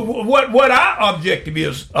believe. So what our objective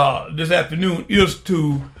is this afternoon is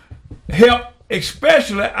to help,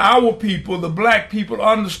 especially our people, the black people,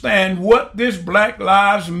 understand what this Black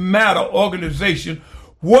Lives Matter organization,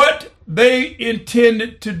 what they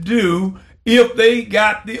intended to do if they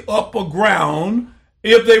got the upper ground,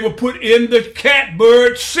 if they were put in the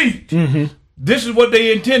catbird seat. Mm-hmm. This is what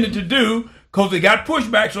they intended to do, because they got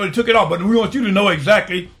pushback, so they took it off. But we want you to know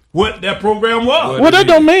exactly what that program was. Well, that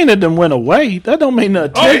don't mean it done went away. That don't mean the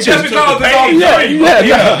attention. just because it's all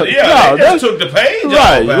They just took the page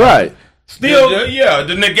off. Right. Still,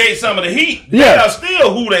 to negate some of the heat. Yeah. They are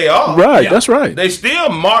still who they are. Right, that's right. They still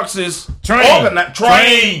Marxist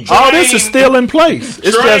trained. All this is still in place.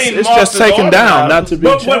 It's just taken down, not to be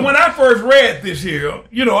But changed. when I first read this here,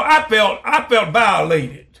 I felt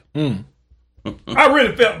violated. I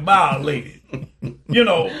really felt violated. The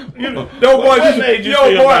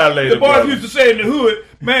boys used to say in the hood,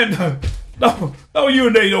 man, don't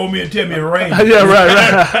urinate on me and tell me to rain. Yeah,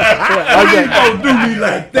 right. Please don't do me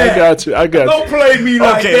like that. I got you. Don't play me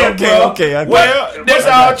like that, bro. Okay. Well, that's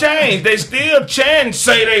all changed. They still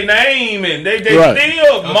say their name, and they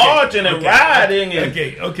still marching and riding. And,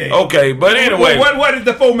 Okay, but anyway. What is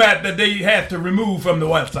the format that they had to remove from the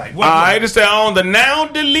website? All right, it's on the now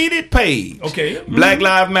deleted page. Okay. Black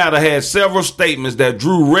Lives Matter had several statements that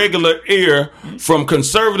drew regular ear from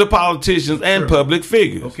conservative politicians and public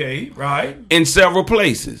figures. Okay, right. In several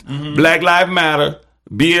places. Black Lives Matter,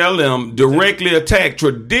 BLM, directly attacked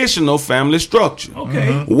traditional family structure.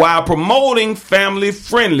 Okay. While promoting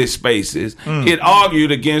family-friendly spaces, it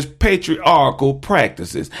argued against patriarchal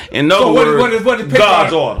practices. In other words, what is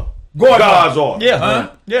God's order. God's order.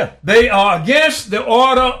 Yeah. They are against the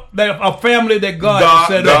order of family that God has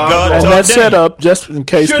set up. And that's set up, just in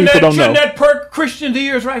case people don't know. Shouldn't that perk Christians'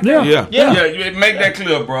 ears right there? Yeah. Make that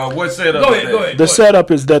clear, bro. What's set up? Go ahead. The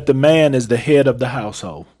setup is that the man is the head of the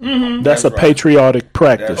household. That's a patriotic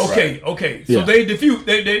practice. Okay. So they refute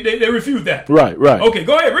that. Right. Okay,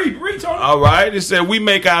 go ahead. Read, Tony. All right. It said, we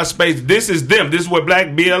make our space. This is them. This is what Black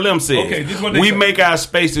BLM says. Okay, this is what they we say. make our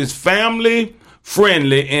spaces family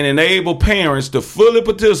friendly and enable parents to fully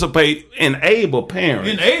participate. Enable?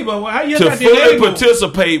 How you to got fully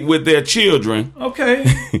participate with their children. Okay.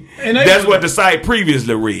 That's what the site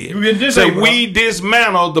previously read. So we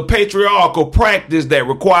dismantle the patriarchal practice that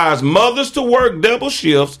requires mothers to work double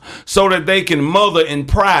shifts so that they can mother in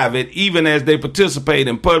private even as they participate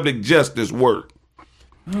in public justice work.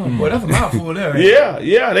 Oh, boy, that's a mouthful there.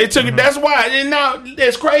 Yeah, they took it. That's why. And now,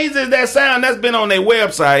 as crazy as that sound, that's been on their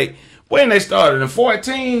website when they started in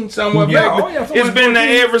 14, somewhere back. It's been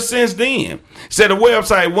there ever since then. So the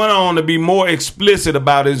website went on to be more explicit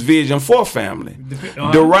about its vision for family,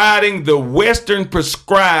 deriding the Western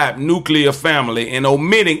prescribed nuclear family and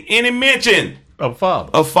omitting any mention of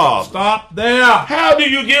father. Stop there. How do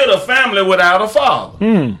you get a family without a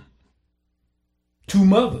father? 2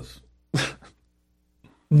 mothers.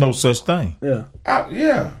 No such thing.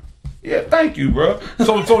 Yeah. Thank you, bro.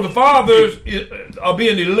 So the fathers are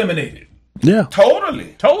being eliminated. Yeah.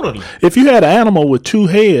 Totally. If you had an animal with 2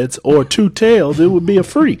 heads or 2 tails, it would be a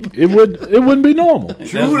freak. It wouldn't be normal.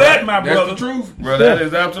 True that, my brother. That's the truth, bro. That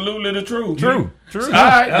is absolutely the truth. True. All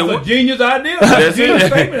right, that's a genius idea. That's a genius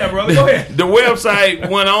statement, brother. Go ahead. The website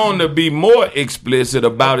went on to be more explicit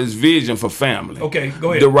about its vision for family. Okay, go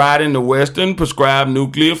ahead. Deriding the Western prescribed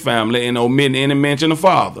nuclear family and omitting any mention of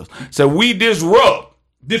fathers. So we disrupt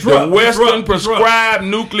the Western prescribed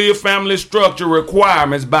nuclear family structure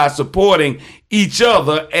requirements by supporting each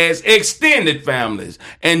other as extended families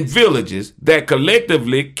and villages that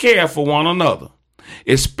collectively care for one another,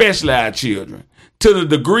 especially our children, to the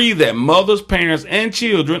degree that mothers, parents, and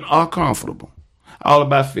children are comfortable. All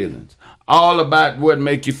about feelings. All about what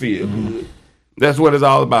make you feel good. That's what it's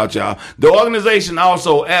all about, y'all. The organization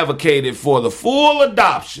also advocated for the full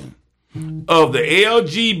adoption of the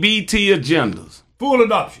LGBT agendas.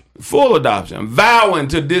 Full adoption, vowing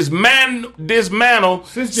to dismantle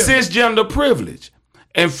cisgender privilege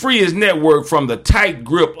and free his network from the tight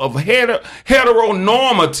grip of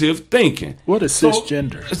heteronormative thinking. What is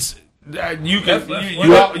cisgender?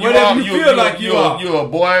 You're a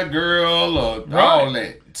boy, girl, or all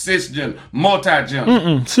that. Cisgender,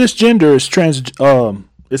 multigender. Cisgender is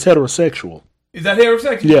heterosexual. Is that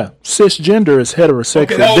heterosexual? Yeah, cisgender is heterosexual.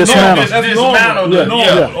 Okay, dismantle.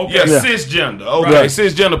 Cisgender. Okay, right.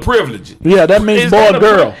 Cisgender privilege. Yeah, that means boy,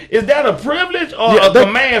 girl. Is that a privilege or a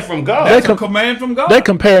command from God? That's a command from God. They're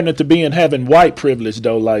comparing it to having white privilege,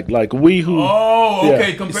 though, like we who. Oh,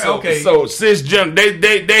 okay, So cisgender,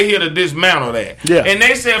 they here to dismantle that. Yeah, and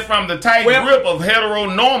they said from the tight grip of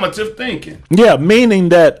heteronormative thinking. Yeah, meaning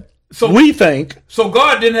that we think. So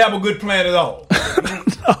God didn't have a good plan at all.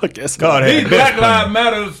 I guess God these Black Lives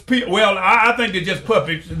Matter people. Well, I think they're just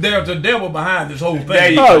puppets. There's a devil behind this whole thing.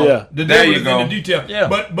 There you go. Yeah, the devil is in the detail. Yeah.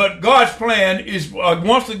 But God's plan is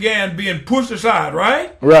once again being pushed aside,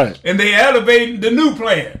 right? Right. And they elevate the new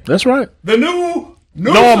plan. That's right. The new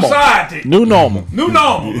normal. Society. New normal.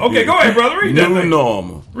 Okay, go ahead, brother. Read that. New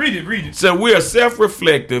normal. Read it. So we are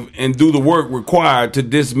self-reflective and do the work required to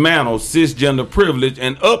dismantle cisgender privilege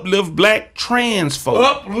and uplift black trans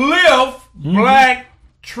folks. Black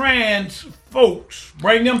trans folks.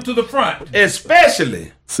 Bring them to the front.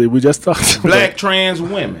 Especially. See, we just talked about black trans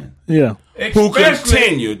women. Yeah. Who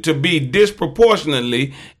continue to be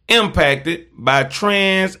disproportionately impacted by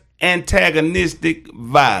trans antagonistic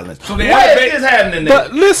violence. So what is happening there?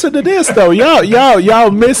 But listen to this though,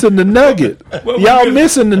 y'all missing the nugget. Y'all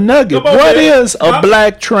missing the nugget. What is a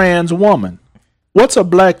black trans woman? What's a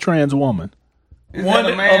black trans woman? It's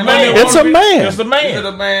a man. It's a man. It's a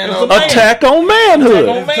man. Attack on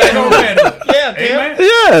manhood. Yeah.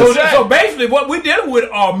 Yes. So basically, what we're dealing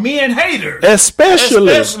with are men haters,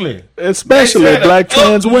 especially black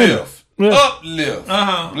trans women. Uplift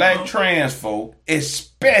black trans folk,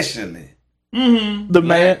 especially the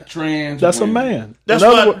man trans. That's women. A man. That's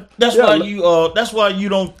why you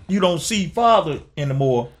don't see father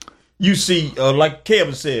anymore. You see, like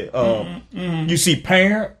Kevin said, you see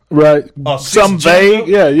parent. Right. Some vague.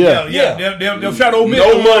 Yeah. They'll try to omit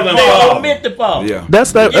omit the father. Yeah.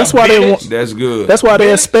 That's why they want. That's good. That's why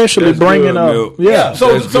they especially bringing up. Yeah.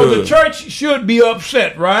 So the church should be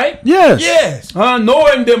upset, right? Yes.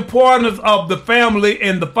 Knowing the importance of the family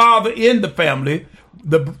and the father in the family,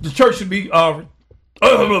 the church should be upset,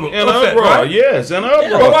 right? Yes, in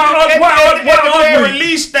uproar. Why at the very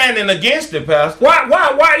least standing against it, Pastor?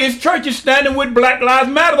 Why is churches standing with Black Lives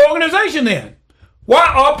Matter organization then? Why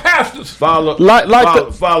are pastors follow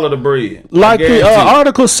the bread? Like the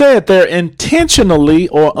article said, they're intentionally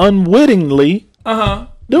or unwittingly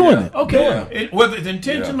doing it. Okay, whether it's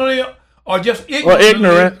intentionally or just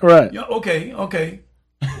ignorant, right? Yeah, okay.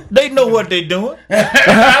 They know what they're doing.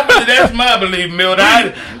 That's my belief, Milt.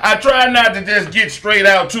 I try not to just get straight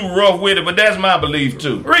out too rough with it, but that's my belief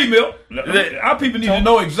too. Read, Milt. Our people need to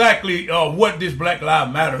know exactly what this Black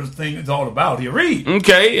Lives Matter thing is all about here. Read.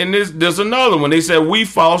 Okay, and there's another one. They said we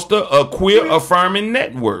foster a queer affirming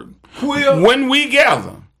network. Queer. When we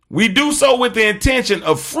gather, We do so with the intention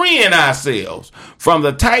of freeing ourselves from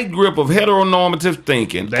the tight grip of heteronormative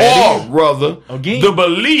thinking, or rather, the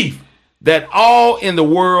belief that all in the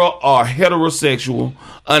world are heterosexual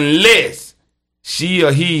unless she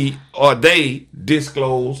or he or they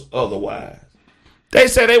disclose otherwise. They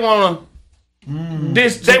say they want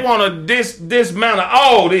to dismantle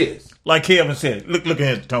all this. Like Kevin said, look at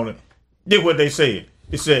here, Tony. Did what they said.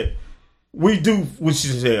 It said, we do what she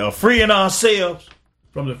said, freeing ourselves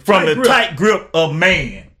from the tight grip of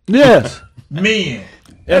man. Yes. Men.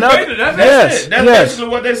 That's basically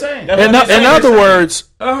what they're saying. In other words,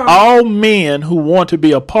 all men who want to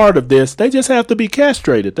be a part of this, they just have to be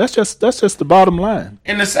castrated. That's just the bottom line.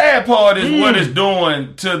 And the sad part is what it's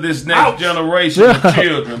doing to this next generation of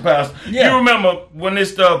children, Pastor. You remember when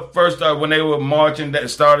this stuff first started, when they were marching, that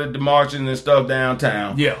started the marching and stuff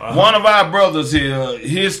downtown. One of our brothers here,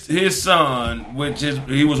 his son,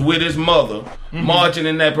 he was with his mother, marching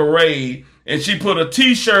in that parade, and she put a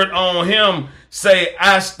T-shirt on him. Say,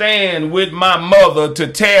 I stand with my mother to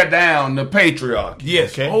tear down the patriarchy.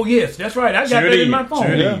 Yes. Okay. Oh, yes. That's right. I got that in my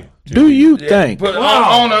phone. Do you think? But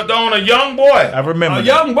on a young boy. I remember. A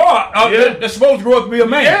young boy that's supposed to grow up to be a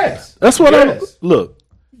man. Yes. That's what look.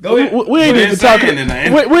 Go ahead. We ain't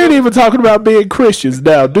even talking about being Christians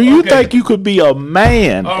now. Do you think you could be a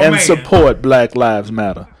man support Black Lives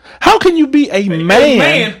Matter? How can you be a man? A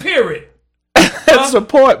man, period. And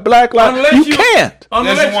support Black Lives. You can't.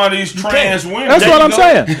 Unless you're one of these trans women. That's what I'm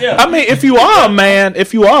saying. Yeah. I mean, if you are a man,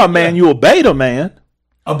 you a beta man.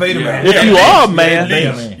 A beta man. If you are a man,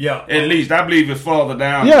 at least I believe it's farther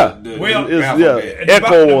down. The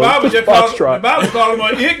Bible calls him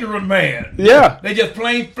an ignorant man. Yeah, they just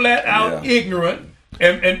plain flat out ignorant.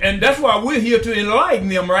 And that's why we're here to enlighten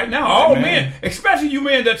them right now. All men, especially you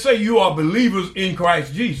men that say you are believers in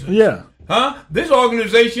Christ Jesus. Yeah. This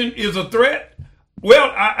organization is a threat.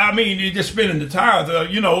 Well, I mean, you're just spinning the tires.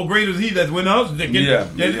 Greater is He that's with us.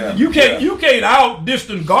 You can't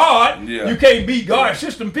outdistance God. Yeah. You can't beat God's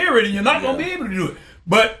system, period, and you're not going to be able to do it.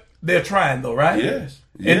 But they're trying, though, right? Yes.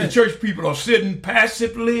 And the church people are sitting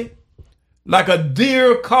passively like a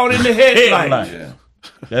deer caught in the headlights. Yeah.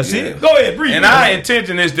 That's it. Go ahead, breathe. And our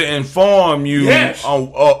intention is to inform you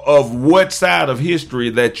of what side of history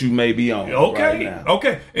that you may be on. Okay, right now.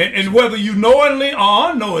 Okay. And whether you knowingly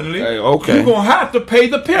or unknowingly, you're going to have to pay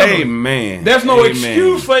the penalty. Amen. There's no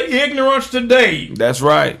excuse for ignorance today. That's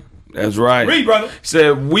right. That's right. Read, brother.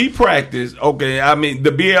 Said we practice, the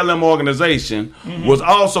BLM organization was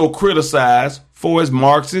also criticized for its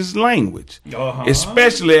Marxist language,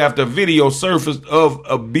 especially after a video surfaced of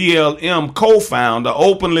a BLM co-founder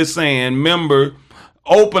openly saying member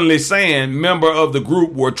of the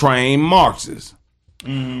group were trained Marxists.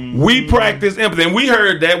 We practice empathy, and we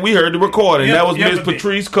heard that. We heard the recording. That was Miss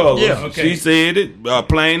Patrice Cullors. Yeah, okay. She said it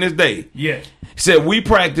plain as day. Yes. Said we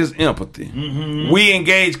practice empathy. We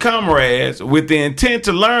engage comrades with the intent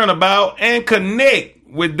to learn about and connect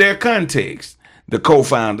with their context. The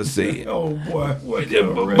co-founder said. Oh boy!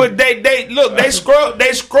 But they scrub.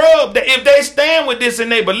 If they stand with this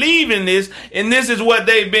and they believe in this, and this is what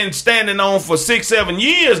they've been standing on for 6-7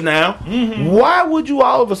 years now, why would you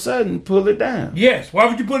all of a sudden pull it down? Yes. Why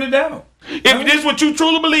would you put it down? If this is what you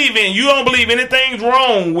truly believe in, you don't believe anything's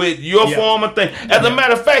wrong with your form of thing. As a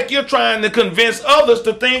matter of fact, you're trying to convince others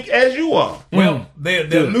to think as you are. Well, they're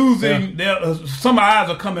losing. Some eyes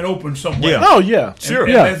are coming open somewhere. Yeah. Oh yeah, sure.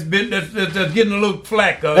 That's getting a little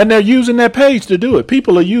flack. And they're using their page to do it.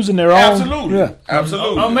 People are using their own. Absolutely. Yeah.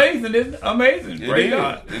 Absolutely. Amazing, isn't it? Amazing. Praise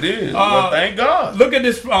God. It is. Well, thank God. Look at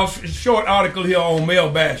this short article here on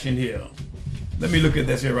male bashing here. Let me look at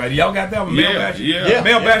this here, right? Y'all got that one? Male bashing?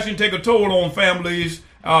 Male bashing take a toll on families,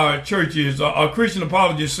 churches. A Christian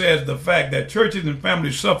apologist says the fact that churches and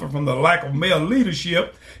families suffer from the lack of male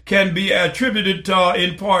leadership can be attributed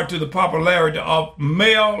in part to the popularity of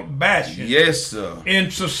male bashing. Yes, sir. In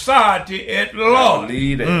society at large.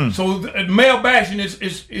 So male bashing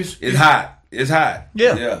is hot. It's hot.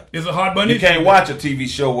 Yeah. It's a hot button. You can't watch a TV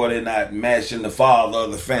show where they're not mashing the father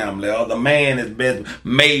of the family or the man has been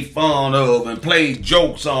made fun of and played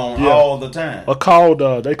jokes on all the time. Or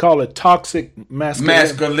they call it toxic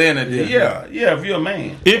masculinity. Yeah, if you're a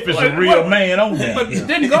man. If it's a real man on there. But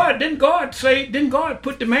didn't God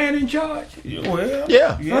put the man in charge? Well,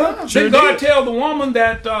 Did God tell the woman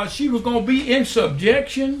that she was going to be in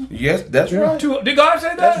subjection? Yes, that's right. Did God say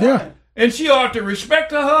that? That's right. And she ought to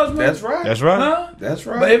respect her husband? That's right. Huh? That's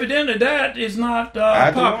right. But evidently that is not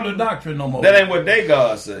popular doctrine no more. That ain't what they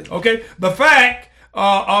God say. Okay. The fact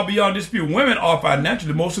are beyond dispute. Women are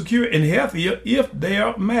financially more secure and healthier if they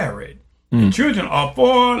are married. Children are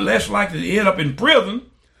far less likely to end up in prison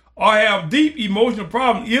or have deep emotional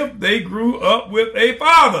problems if they grew up with a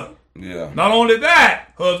father. Yeah. Not only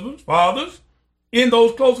that, husbands, fathers, in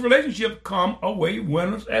those close relationships come away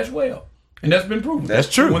winners as well. And that's been proven.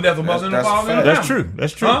 That's true. When there's a mother and a father in the That's family. true.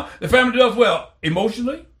 That's true. The family does well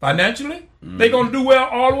emotionally, financially. They're going to do well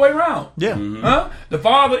all the way around. Yeah. The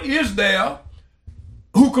father is there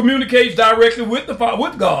who communicates directly with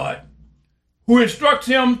with God, who instructs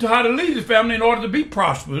him to how to lead his family in order to be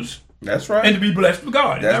prosperous. That's right. And to be blessed with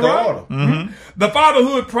God. That's Is that the right? order. Mm-hmm. The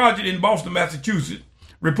Fatherhood Project in Boston, Massachusetts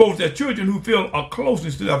reports that children who feel a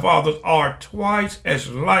closeness to their fathers are twice as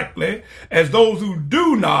likely as those who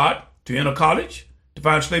do not to enter college, to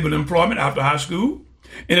find stable employment after high school.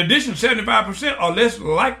 In addition, 75% are less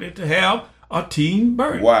likely to have a teen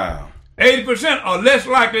birth. Wow. 80% are less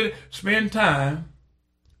likely to spend time.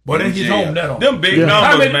 But in his home, that them big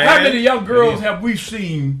numbers, man. How many young girls have we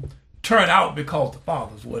seen turn out because the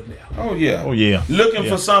fathers wasn't there? Oh yeah. Oh yeah. Looking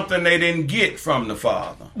for something they didn't get from the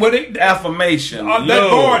father. Well, affirmation. That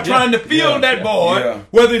boy trying to fill that boy,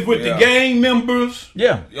 whether it's with the gang members,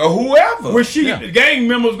 or whoever. Where the gang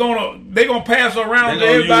members gonna pass her around to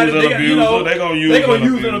everybody. They're gonna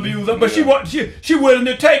use and abuse her. But she willing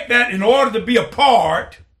to take that in order to be a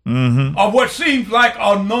part of what seems like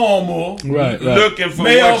a normal, looking for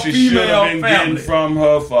male, what she should have been getting from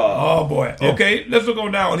her father. Oh boy. Yeah. Okay, let's go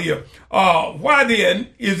down here. Why then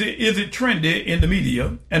is it trendy in the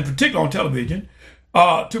media, and particularly on television,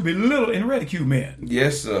 to belittle and ridicule men?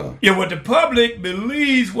 Yes, sir. If what the public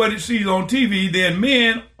believes what it sees on TV, then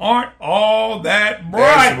men aren't all that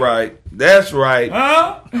bright. That's right.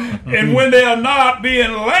 And when they are not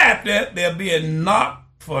being laughed at, they're being knocked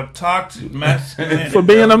for toxic masculinity. For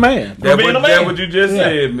being a man. That's what you just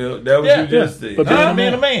said, Milt. That's what you just said. For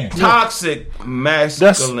being a man. Toxic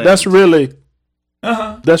masculinity. That's really...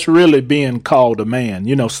 That's really being called a man,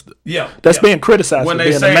 That's being criticized when for they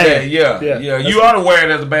being say a man. that. You ought to wear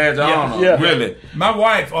it as a badge of honor. Really. My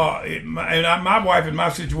wife, my wife in my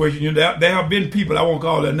situation, there have been people, I won't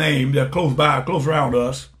call their name, they're close around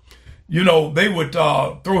us. They would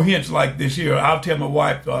throw hints like this here. I'll tell my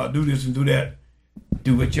wife, do this and do that.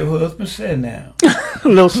 Do what your husband said now. A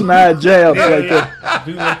little snide jab like that.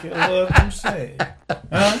 Do what your husband said.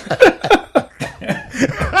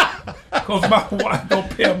 Because my wife don't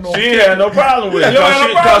pay him no. She had no problem with it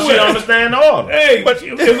because she understands the order. Hey, but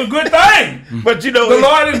it's a good thing. But the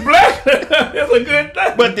Lord is blessed. It's a good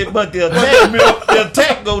thing. But the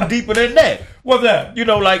attack go deeper than that. What's that?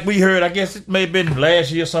 Like we heard, I guess it may have been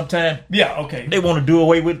last year sometime. Yeah, okay. They want to do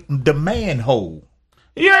away with the manhole.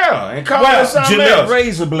 Yeah, and call it something else.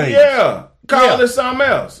 Razor blades. Yeah. Call it something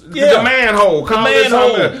else. The manhole. Call it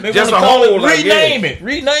something else. Just a hole.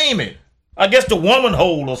 Rename it. I guess the woman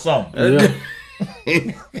hole or something.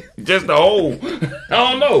 Yeah. Just a hole.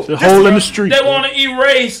 I don't know. The hole in the street. They want to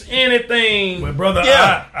erase anything. Well, brother,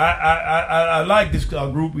 I like this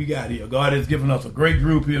group we got here. God has given us a great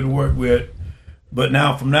group here to work with. But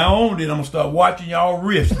from now on, then I'm gonna start watching y'all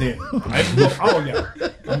wrists. Then I ain't gonna follow y'all.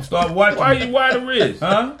 I'm gonna start watching. Why the wrist?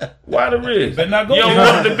 Huh? Why the wrist? Better not go. You don't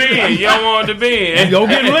want to bend. You don't want to bend. Don't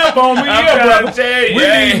get limp on me, brother. We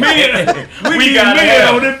need men. We need men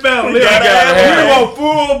on this family. We want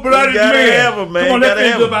full-blooded men. Come on, let's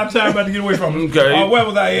finish up our time. About to get away from it. Okay. Where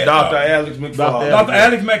was I at? Dr. Alex McFarland. Dr.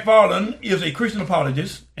 Alex McFarland is a Christian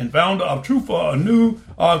apologist and founder of Truth for a New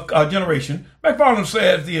Generation. McFarland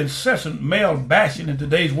says the incessant male bashing in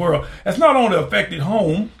today's world has not only affected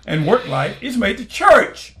home and work life, it's made the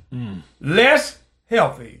church less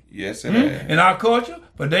healthy. Yes, it has. In our culture,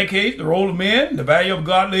 for decades, the role of men, the value of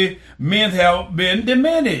godly men have been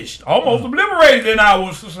diminished, almost obliterated in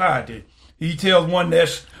our society. He tells One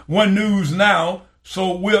News Now,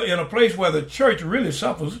 so we're in a place where the church really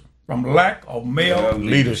suffers from lack of male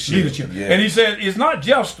leadership. Yeah. And he said it's not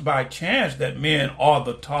just by chance that men are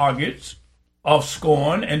the targets of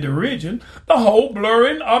scorn and derision, the whole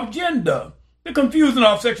blurring of gender, the confusion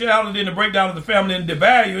of sexuality and the breakdown of the family and the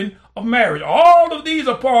devaluing of marriage. All of these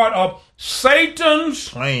are part of Satan's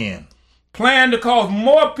plan to cause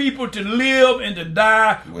more people to live and to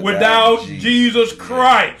die without Jesus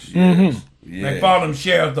Christ. Yes. Yeah. McFarland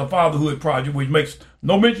shares the Fatherhood Project, which makes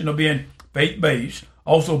no mention of being faith-based,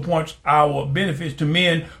 also points our benefits to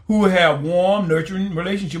men who have warm, nurturing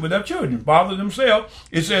relationship with their children. Fathers themselves,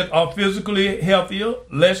 it says, are physically healthier,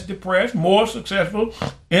 less depressed, more successful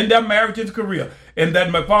in their marriage and career. And that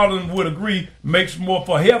McFarland would agree makes more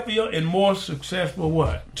for healthier and more successful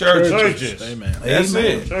what? Churches. Amen. That's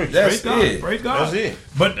it. Praise God. That's it.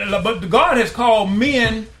 But God has called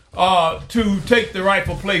men to take the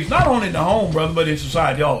rightful place, not only in the home, brother, but in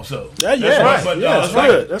society also. That's right. But, that's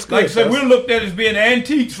good. That's good. Like I said, we're looked at as being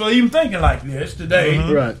antiques for even thinking like this today.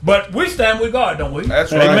 Right. But we stand with God, don't we?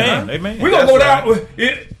 That's right. Amen. Amen. We're going to go down.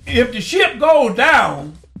 If the ship goes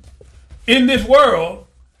down in this world,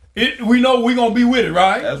 we know we're going to be with it,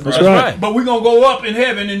 right? That's right. But we're going to go up in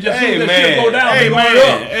heaven and just see the ship go down.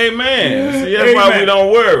 Amen. See, that's why we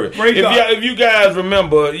don't worry. If you guys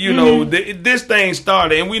remember, you know, this thing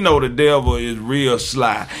started, and we know the devil is real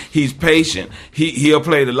sly. He's patient. He'll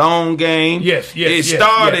play the long game. Yes. It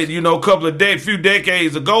started, you know, few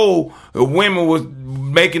decades ago, women was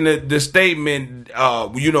making the statement,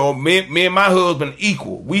 you know, me and my husband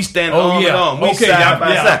equal. We stand arm in arm. We side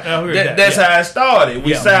by side. That's how it started.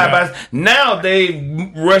 We side by side. Now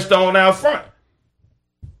they rest on out front.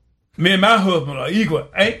 Me and my husband are equal.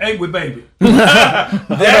 Ain't we, baby? There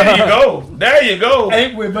you go.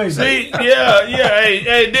 Ain't we, baby? See, yeah.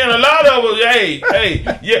 Hey, then a lot of us,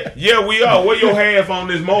 we are. Where your half on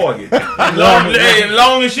this mortgage? As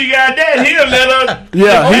long as she got that, he'll let her.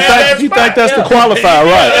 Yeah, he think that's the qualifier,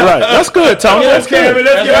 right? That's good, Tony. That's good.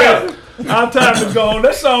 Let's go. Our time is gone.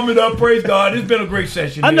 Let's sum it up. Praise God. It's been a great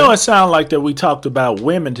session. I know it sounds like that we talked about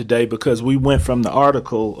women today because we went from the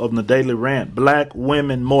article of the Daily Rant, black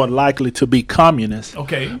women more likely to be communists.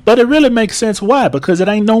 Okay. But it really makes sense. Why? Because it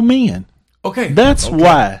ain't no men. Okay. That's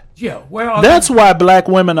why. Yeah. Well, that's why black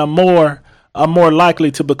women are more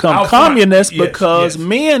likely to become communists because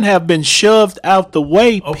men have been shoved out the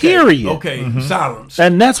way, period. Okay, silence.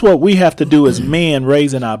 And that's what we have to do as men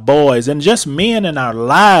raising our boys and just men in our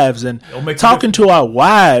lives and talking to our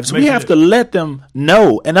wives. We have to let them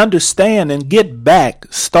know and understand and get back,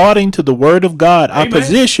 starting to the word of God, our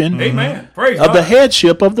position Praise of God. The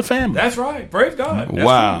headship of the family. That's right. Praise God.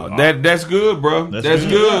 Wow. That's good, bro. That's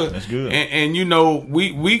good. That's good. And you know,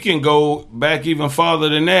 we can go back even farther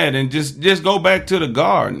than that and just go back to the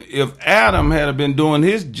garden. If Adam had been doing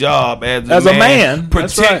his job as a man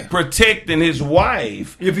protecting his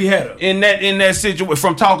wife, if he had in that situation,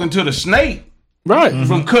 from talking to the snake, right,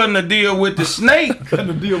 from cutting a deal with the snake,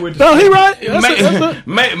 no, he right.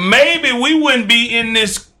 Maybe we wouldn't be in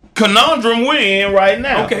this conundrum we're in right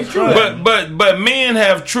now. Okay, true. But men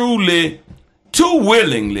have truly, too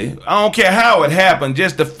willingly, I don't care how it happened,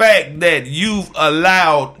 just the fact that you've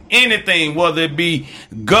allowed anything, whether it be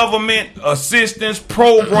government assistance,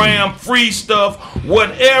 program, free stuff,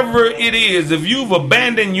 whatever it is, if you've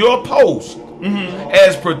abandoned your post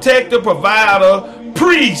as protector, provider,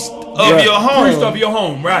 priest of your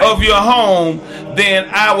home, then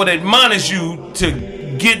I would admonish you to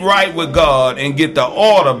get right with God and get the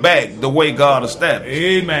order back the way God established.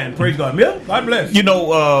 Amen. Praise God. Mill, God bless. You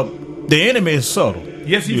know, the enemy is subtle.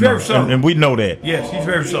 Yes, he's very subtle. And we know that. Yes, he's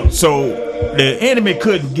very subtle. So the enemy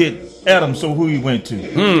couldn't get Adam, so who he went to?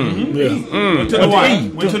 Went to the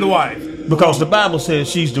wife. Went to the wife. Because the Bible says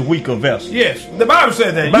she's the weaker vessel. Yes, the Bible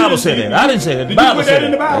said that. The Bible said that. I didn't say that. The Bible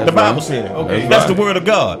said that. The Bible said it. Okay. That's the word of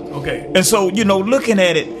God. Okay. And so, you know, looking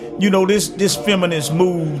at it, you know, this feminist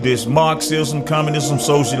move, this Marxism, communism,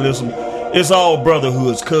 socialism, it's all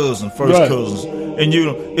brotherhoods, cousins, first cousins. And, you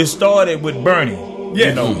know, it started with Bernie. Yes,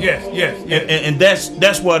 you know, yes. And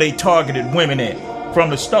that's why they targeted women at from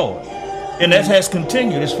the start. And that has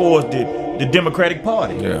continued as far as the Democratic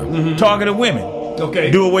Party. Yeah. Targeted women. Okay.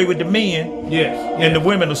 Do away with the men. Yes. And the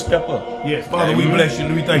women will step up. Yes. Father, we bless you.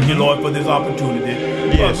 We thank you, Lord, for this opportunity.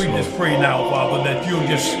 Yes, Father, we just pray now, Father, that you'll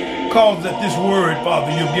just cause that this word, Father,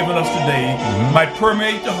 you've given us today might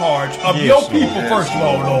permeate the hearts of your people, first of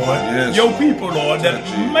all, Lord. Yes. Your people, Lord, that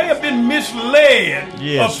may have been misled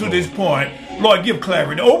up to this point. Lord, give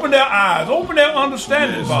clarity. Open their eyes. Open their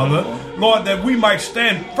understanding, Father. Lord, that we might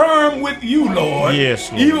stand firm with you, Lord.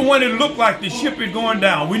 Yes, Lord. Even when it looked like the ship is going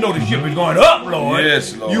down, we know the ship is going up, Lord.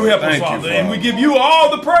 Yes, Lord. You help us, Father. And we give you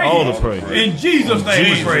all the praise. All the praise. In Jesus'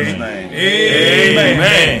 name we pray. Name.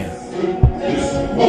 Amen.